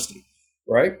dishonesty,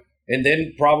 right? And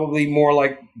then probably more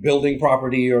like building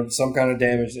property or some kind of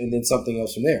damage, and then something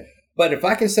else from there. But if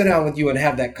I can sit down with you and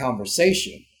have that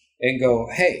conversation and go,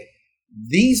 hey,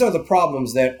 these are the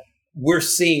problems that we're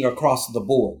seeing across the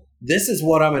board. This is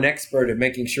what I'm an expert at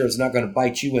making sure it's not going to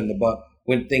bite you in the butt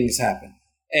when things happen.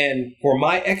 And for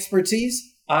my expertise,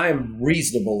 I'm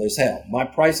reasonable as hell. My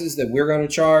prices that we're going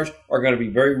to charge are going to be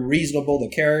very reasonable.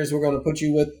 The carriers we're going to put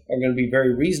you with are going to be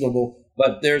very reasonable.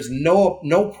 But there's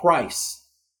no price,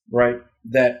 right,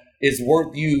 that is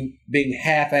worth you being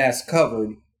half-ass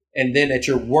covered. And then at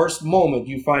your worst moment,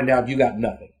 you find out you got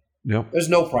nothing. Yep. There's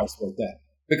no price worth that.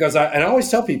 Because I always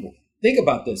tell people, think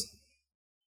about this.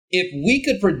 If we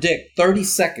could predict 30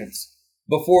 seconds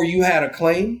before you had a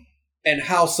claim and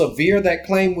how severe that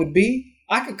claim would be,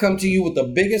 I could come to you with the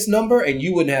biggest number and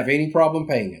you wouldn't have any problem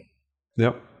paying it.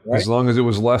 Yep. Right? As long as it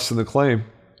was less than the claim.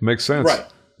 Makes sense. Right.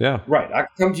 Yeah. Right. I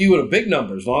come to you with a big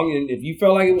number. As long as if you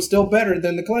felt like it was still better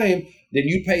than the claim, then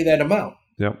you'd pay that amount.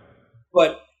 Yep.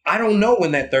 But I don't know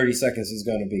when that 30 seconds is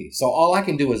going to be. So all I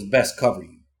can do is best cover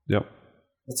you. Yep.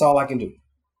 That's all I can do.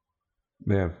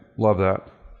 Man, love that.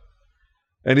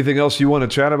 Anything else you want to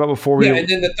chat about before we... Yeah, and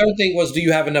then the third thing was, do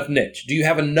you have enough niche? Do you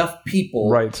have enough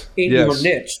people in your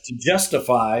niche to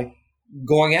justify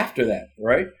going after that,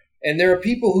 right? And there are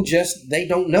people who just, they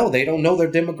don't know. They don't know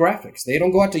their demographics. They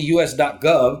don't go out to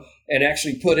us.gov and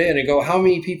actually put in and go, how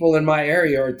many people in my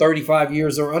area are 35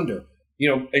 years or under? You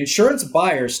know, insurance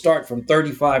buyers start from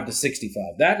 35 to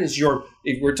 65. That is your,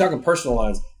 if we're talking personal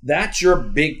lines, that's your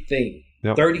big thing,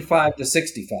 35 to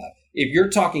 65. If you're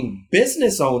talking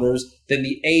business owners, then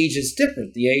the age is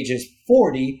different. The age is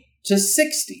 40 to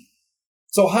 60.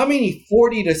 So how many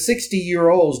 40 to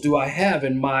 60-year-olds do I have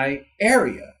in my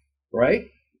area, right?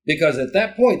 Because at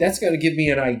that point, that's going to give me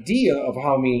an idea of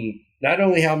how many, not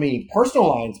only how many personal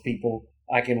lines people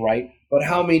I can write, but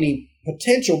how many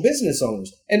potential business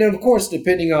owners. And then, of course,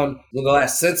 depending on when the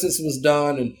last census was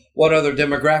done and what other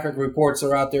demographic reports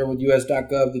are out there with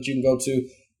us.gov that you can go to,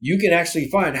 you can actually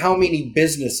find how many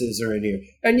businesses are in here.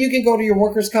 And you can go to your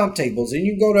workers' comp tables and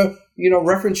you go to,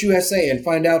 Reference USA and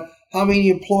find out how many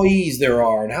employees there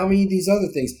are and how many of these other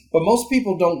things. But most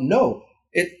people don't know.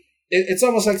 It's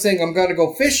almost like saying, I'm going to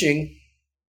go fishing,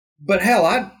 but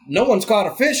hell, no one's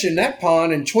caught a fish in that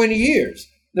pond in 20 years.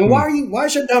 Then why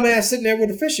is your dumb ass sitting there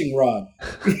with a fishing rod?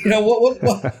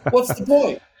 What's the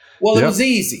point? Well, it was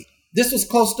easy. This was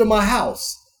close to my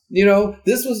house.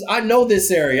 I know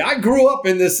this area. I grew up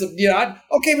in this,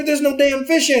 okay, but there's no damn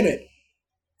fish in it.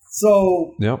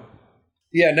 So,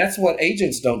 and that's what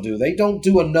agents don't do. They don't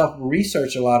do enough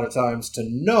research a lot of times to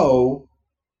know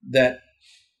that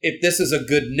if this is a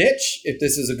good niche, if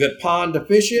this is a good pond to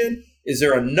fish in, is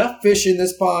there enough fish in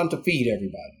this pond to feed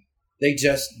everybody? They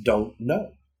just don't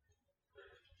know.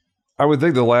 I would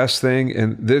think the last thing,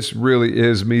 and this really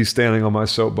is me standing on my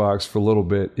soapbox for a little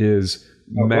bit, is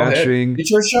matching.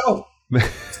 It's your show.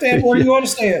 Stand where you want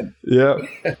to stand. Yeah.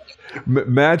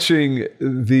 Matching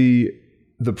the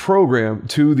program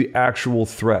to the actual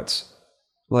threats.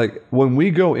 Like when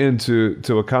we go into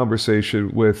a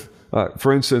conversation with,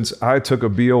 for instance, I took a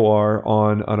BOR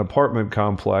on an apartment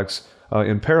complex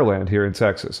in Pearland here in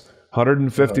Texas.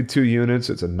 152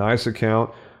 units. It's a nice account.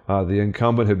 The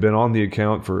incumbent had been on the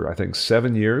account for, I think,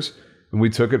 7 years, and we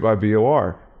took it by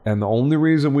BOR. And the only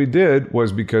reason we did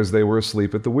was because they were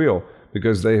asleep at the wheel,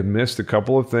 because they had missed a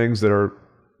couple of things that are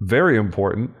very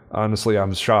important. Honestly,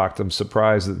 I'm shocked. I'm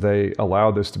surprised that they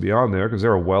allowed this to be on there, because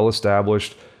they're a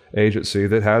well-established agency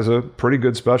that has a pretty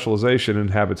good specialization in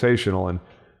habitational. And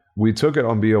we took it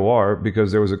on BOR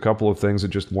because there was a couple of things that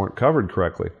just weren't covered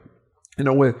correctly.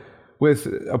 With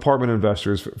apartment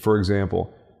investors, for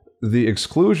example, the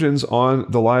exclusions on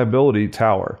the liability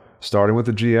tower, starting with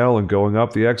the GL and going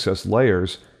up the excess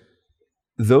layers,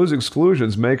 those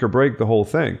exclusions make or break the whole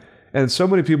thing. And so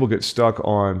many people get stuck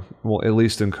on, well, at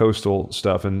least in coastal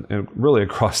stuff and really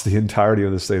across the entirety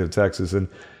of the state of Texas and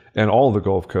all of the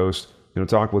Gulf Coast.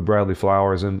 Talking with Bradley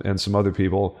Flowers and some other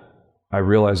people, I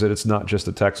realize that it's not just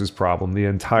a Texas problem. The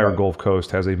entire Gulf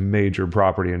Coast has a major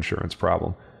property insurance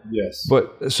problem. Yes.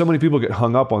 But so many people get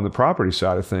hung up on the property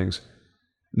side of things.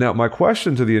 Now, my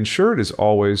question to the insured is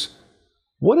always,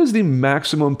 what is the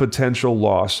maximum potential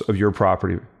loss of your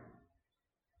property?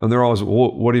 And they're always,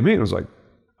 well, what do you mean? I was like,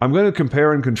 I'm going to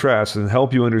compare and contrast and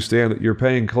help you understand that you're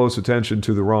paying close attention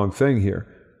to the wrong thing here.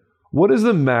 What is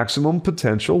the maximum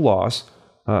potential loss,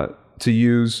 to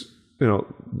use, the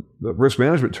risk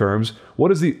management terms?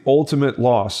 What is the ultimate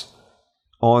loss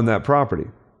on that property?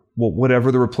 Well,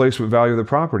 whatever the replacement value of the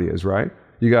property is, right?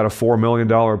 You got a $4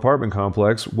 million apartment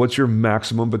complex. What's your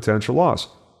maximum potential loss?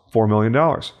 $4 million.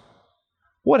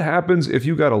 What happens if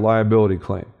you got a liability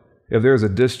claim? If there's a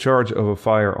discharge of a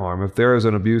firearm, if there is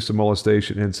an abuse or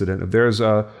molestation incident, if there's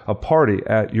a party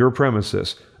at your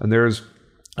premises and there's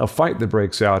a fight that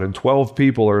breaks out and 12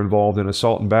 people are involved in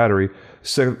assault and battery,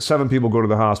 7 people go to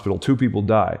the hospital, 2 people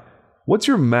die. What's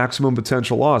your maximum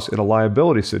potential loss in a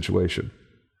liability situation?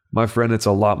 My friend, it's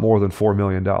a lot more than $4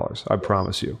 million, I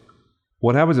promise you.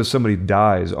 What happens if somebody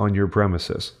dies on your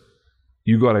premises?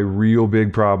 You got a real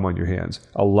big problem on your hands.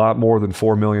 A lot more than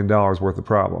 $4 million worth of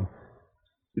problem.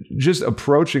 Just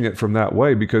approaching it from that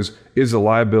way, because is the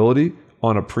liability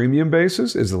on a premium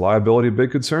basis? Is the liability a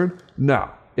big concern? No.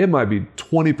 It might be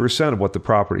 20% of what the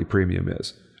property premium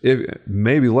is. It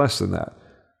may be less than that.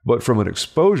 But from an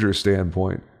exposure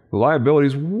standpoint, the liability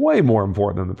is way more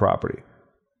important than the property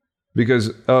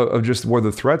because of just where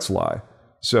the threats lie.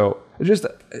 So just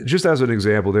as an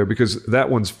example there, because that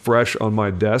one's fresh on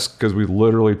my desk because we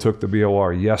literally took the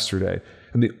BOR yesterday.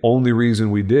 And the only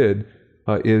reason we did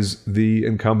is the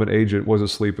incumbent agent was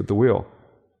asleep at the wheel.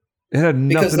 It had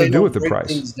nothing to do with the price.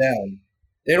 Things down.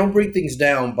 They don't break things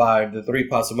down by the 3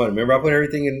 pots of money. Remember, I put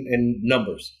everything in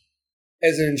numbers.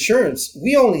 As an insurance,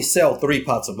 we only sell 3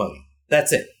 pots of money.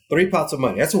 That's it. 3 pots of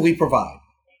money. That's what we provide.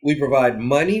 We provide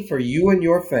money for you and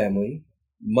your family,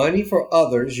 money for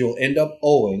others you'll end up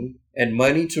owing, and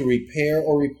money to repair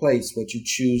or replace what you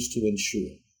choose to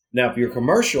insure. Now, if you're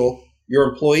commercial, your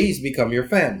employees become your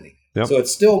family. Yep. So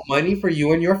it's still money for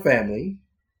you and your family,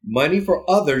 money for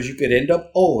others you could end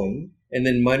up owing, and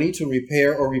then money to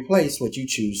repair or replace what you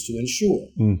choose to insure.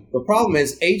 The problem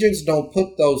is agents don't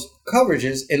put those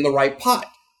coverages in the right pot.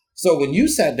 So when you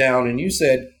sat down and you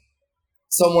said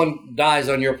someone dies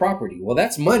on your property, well,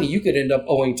 that's money you could end up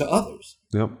owing to others.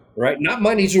 Yep. Right? Not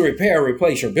money to repair or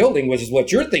replace your building, which is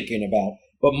what you're thinking about,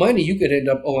 but money you could end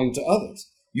up owing to others.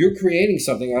 You're creating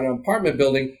something on an apartment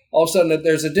building. All of a sudden, that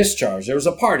there's a discharge. There was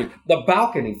a party. The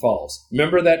balcony falls.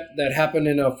 Remember that happened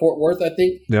in Fort Worth, I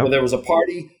think, yep. where there was a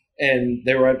party and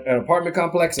they were at an apartment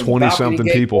complex. And 20-something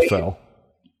people fell.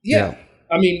 Yeah.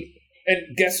 I mean,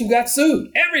 and guess who got sued?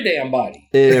 Every damn body.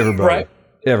 Everybody. Right?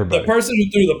 Everybody. The person who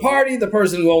threw the party, the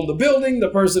person who owned the building, the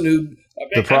person who...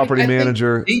 The property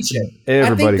manager. DJ.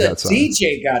 Everybody got sued.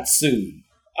 DJ got sued.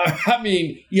 I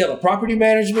mean, yeah, the property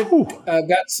management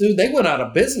got sued. They went out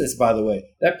of business, by the way.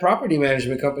 That property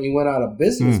management company went out of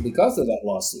business because of that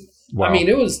lawsuit. Wow. I mean,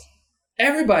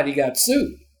 everybody got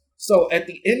sued. So at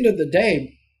the end of the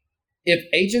day, if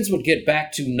agents would get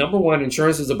back to, number one,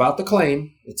 insurance is about the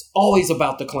claim. It's always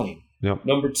about the claim. Yep.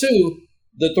 Number two,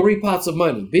 the 3 pots of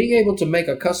money. Being able to make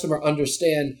a customer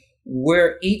understand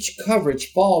where each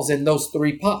coverage falls in those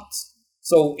 3 pots.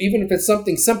 So even if it's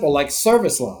something simple like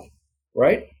service line,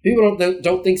 right? People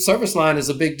don't think service line is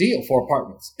a big deal for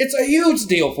apartments. It's a huge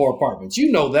deal for apartments.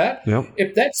 You know that. Yep.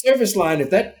 If that service line,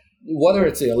 whether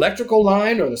it's the electrical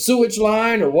line or the sewage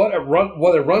line or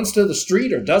whether it runs to the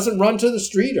street or doesn't run to the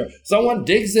street or someone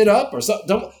digs it up or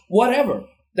whatever,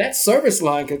 that service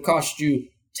line could cost you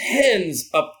tens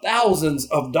of thousands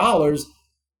of dollars.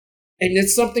 And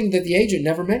it's something that the agent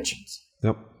never mentions.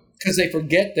 Yep. Because they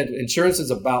forget that insurance is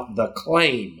about the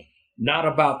claim, not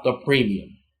about the premium.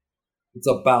 It's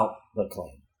about the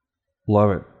claim.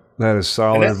 Love it. That is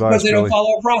solid advice. Because they don't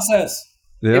follow a process.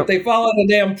 Yep. If they follow the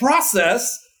damn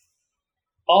process,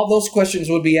 all those questions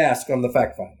would be asked on the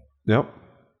fact finder. Yep.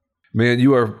 Man,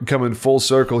 you are coming full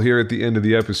circle here at the end of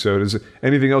the episode. Is there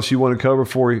anything else you want to cover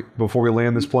before we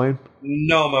land this plane?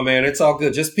 No, my man. It's all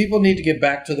good. Just people need to get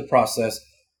back to the process.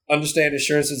 Understand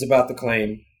insurance is about the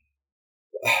claim.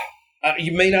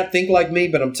 You may not think like me,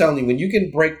 but I'm telling you, when you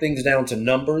can break things down to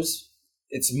numbers,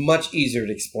 it's much easier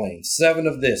to explain. 7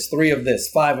 of this, 3 of this,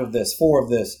 5 of this, 4 of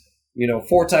this.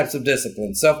 4 types of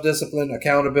discipline: self-discipline,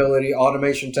 accountability,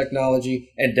 automation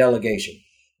technology, and delegation.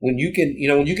 When you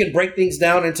can break things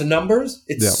down into numbers,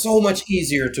 it's so much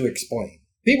easier to explain.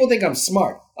 People think I'm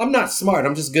smart. I'm not smart.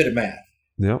 I'm just good at math.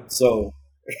 Yep. So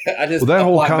that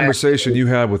whole conversation you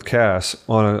had with Cass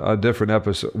on a different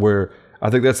episode, where I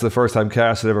think that's the first time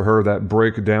Cass had ever heard that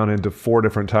break down into 4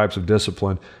 different types of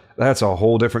discipline. That's a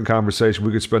whole different conversation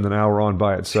we could spend an hour on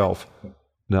by itself.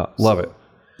 No, love it.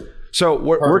 So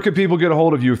where can people get a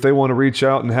hold of you if they want to reach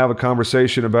out and have a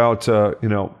conversation about,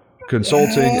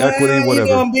 consulting, equity,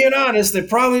 whatever? I'm being honest. They're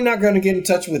probably not going to get in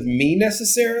touch with me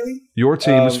necessarily. Your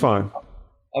team is fine.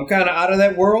 I'm kind of out of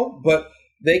that world, but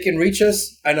they can reach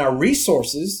us and our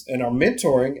resources and our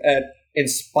mentoring at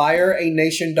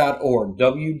inspireanation.org,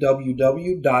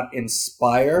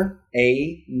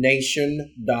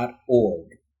 www.inspireanation.org.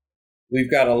 We've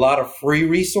got a lot of free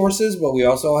resources, but we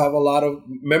also have a lot of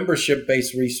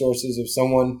membership-based resources if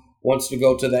someone wants to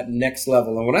go to that next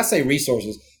level. And when I say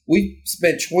resources, we've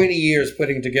spent 20 years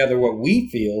putting together what we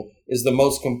feel is the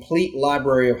most complete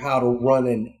library of how to run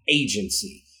an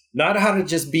agency. Not how to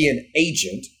just be an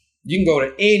agent. You can go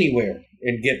to anywhere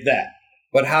and get that.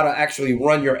 But how to actually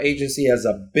run your agency as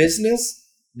a business,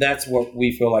 that's what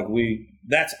we feel like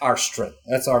that's our strength.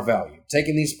 That's our value.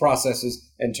 Taking these processes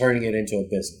and turning it into a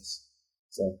business.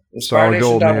 So, solid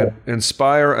gold, man.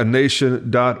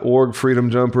 InspireANation.org. Freedom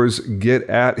Jumpers, get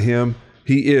at him.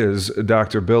 He is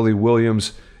Dr. Billy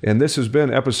Williams. And this has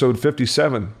been episode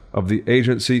 57 of the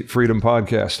Agency Freedom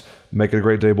Podcast. Make it a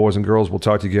great day, boys and girls. We'll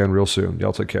talk to you again real soon.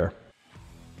 Y'all take care.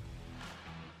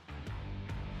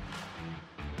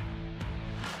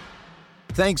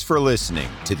 Thanks for listening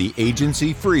to the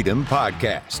Agency Freedom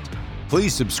Podcast.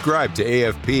 Please subscribe to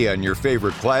AFP on your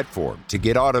favorite platform to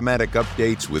get automatic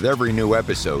updates with every new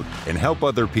episode and help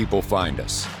other people find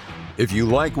us. If you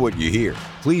like what you hear,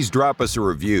 please drop us a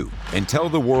review and tell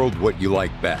the world what you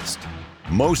like best.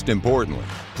 Most importantly,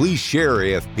 please share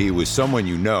AFP with someone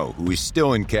you know who is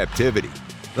still in captivity.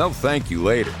 They'll thank you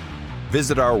later.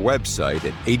 Visit our website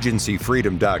at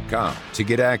agencyfreedom.com to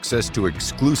get access to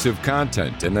exclusive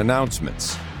content and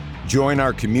announcements. Join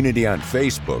our community on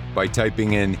Facebook by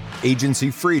typing in Agency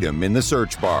Freedom in the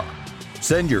search bar.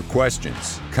 Send your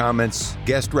questions, comments,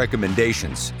 guest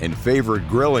recommendations, and favorite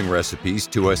grilling recipes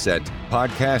to us at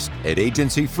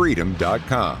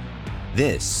podcast@agencyfreedom.com.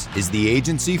 This is the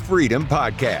Agency Freedom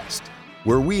Podcast,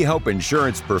 where we help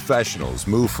insurance professionals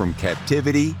move from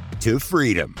captivity to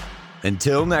freedom.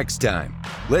 Until next time,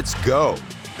 let's go.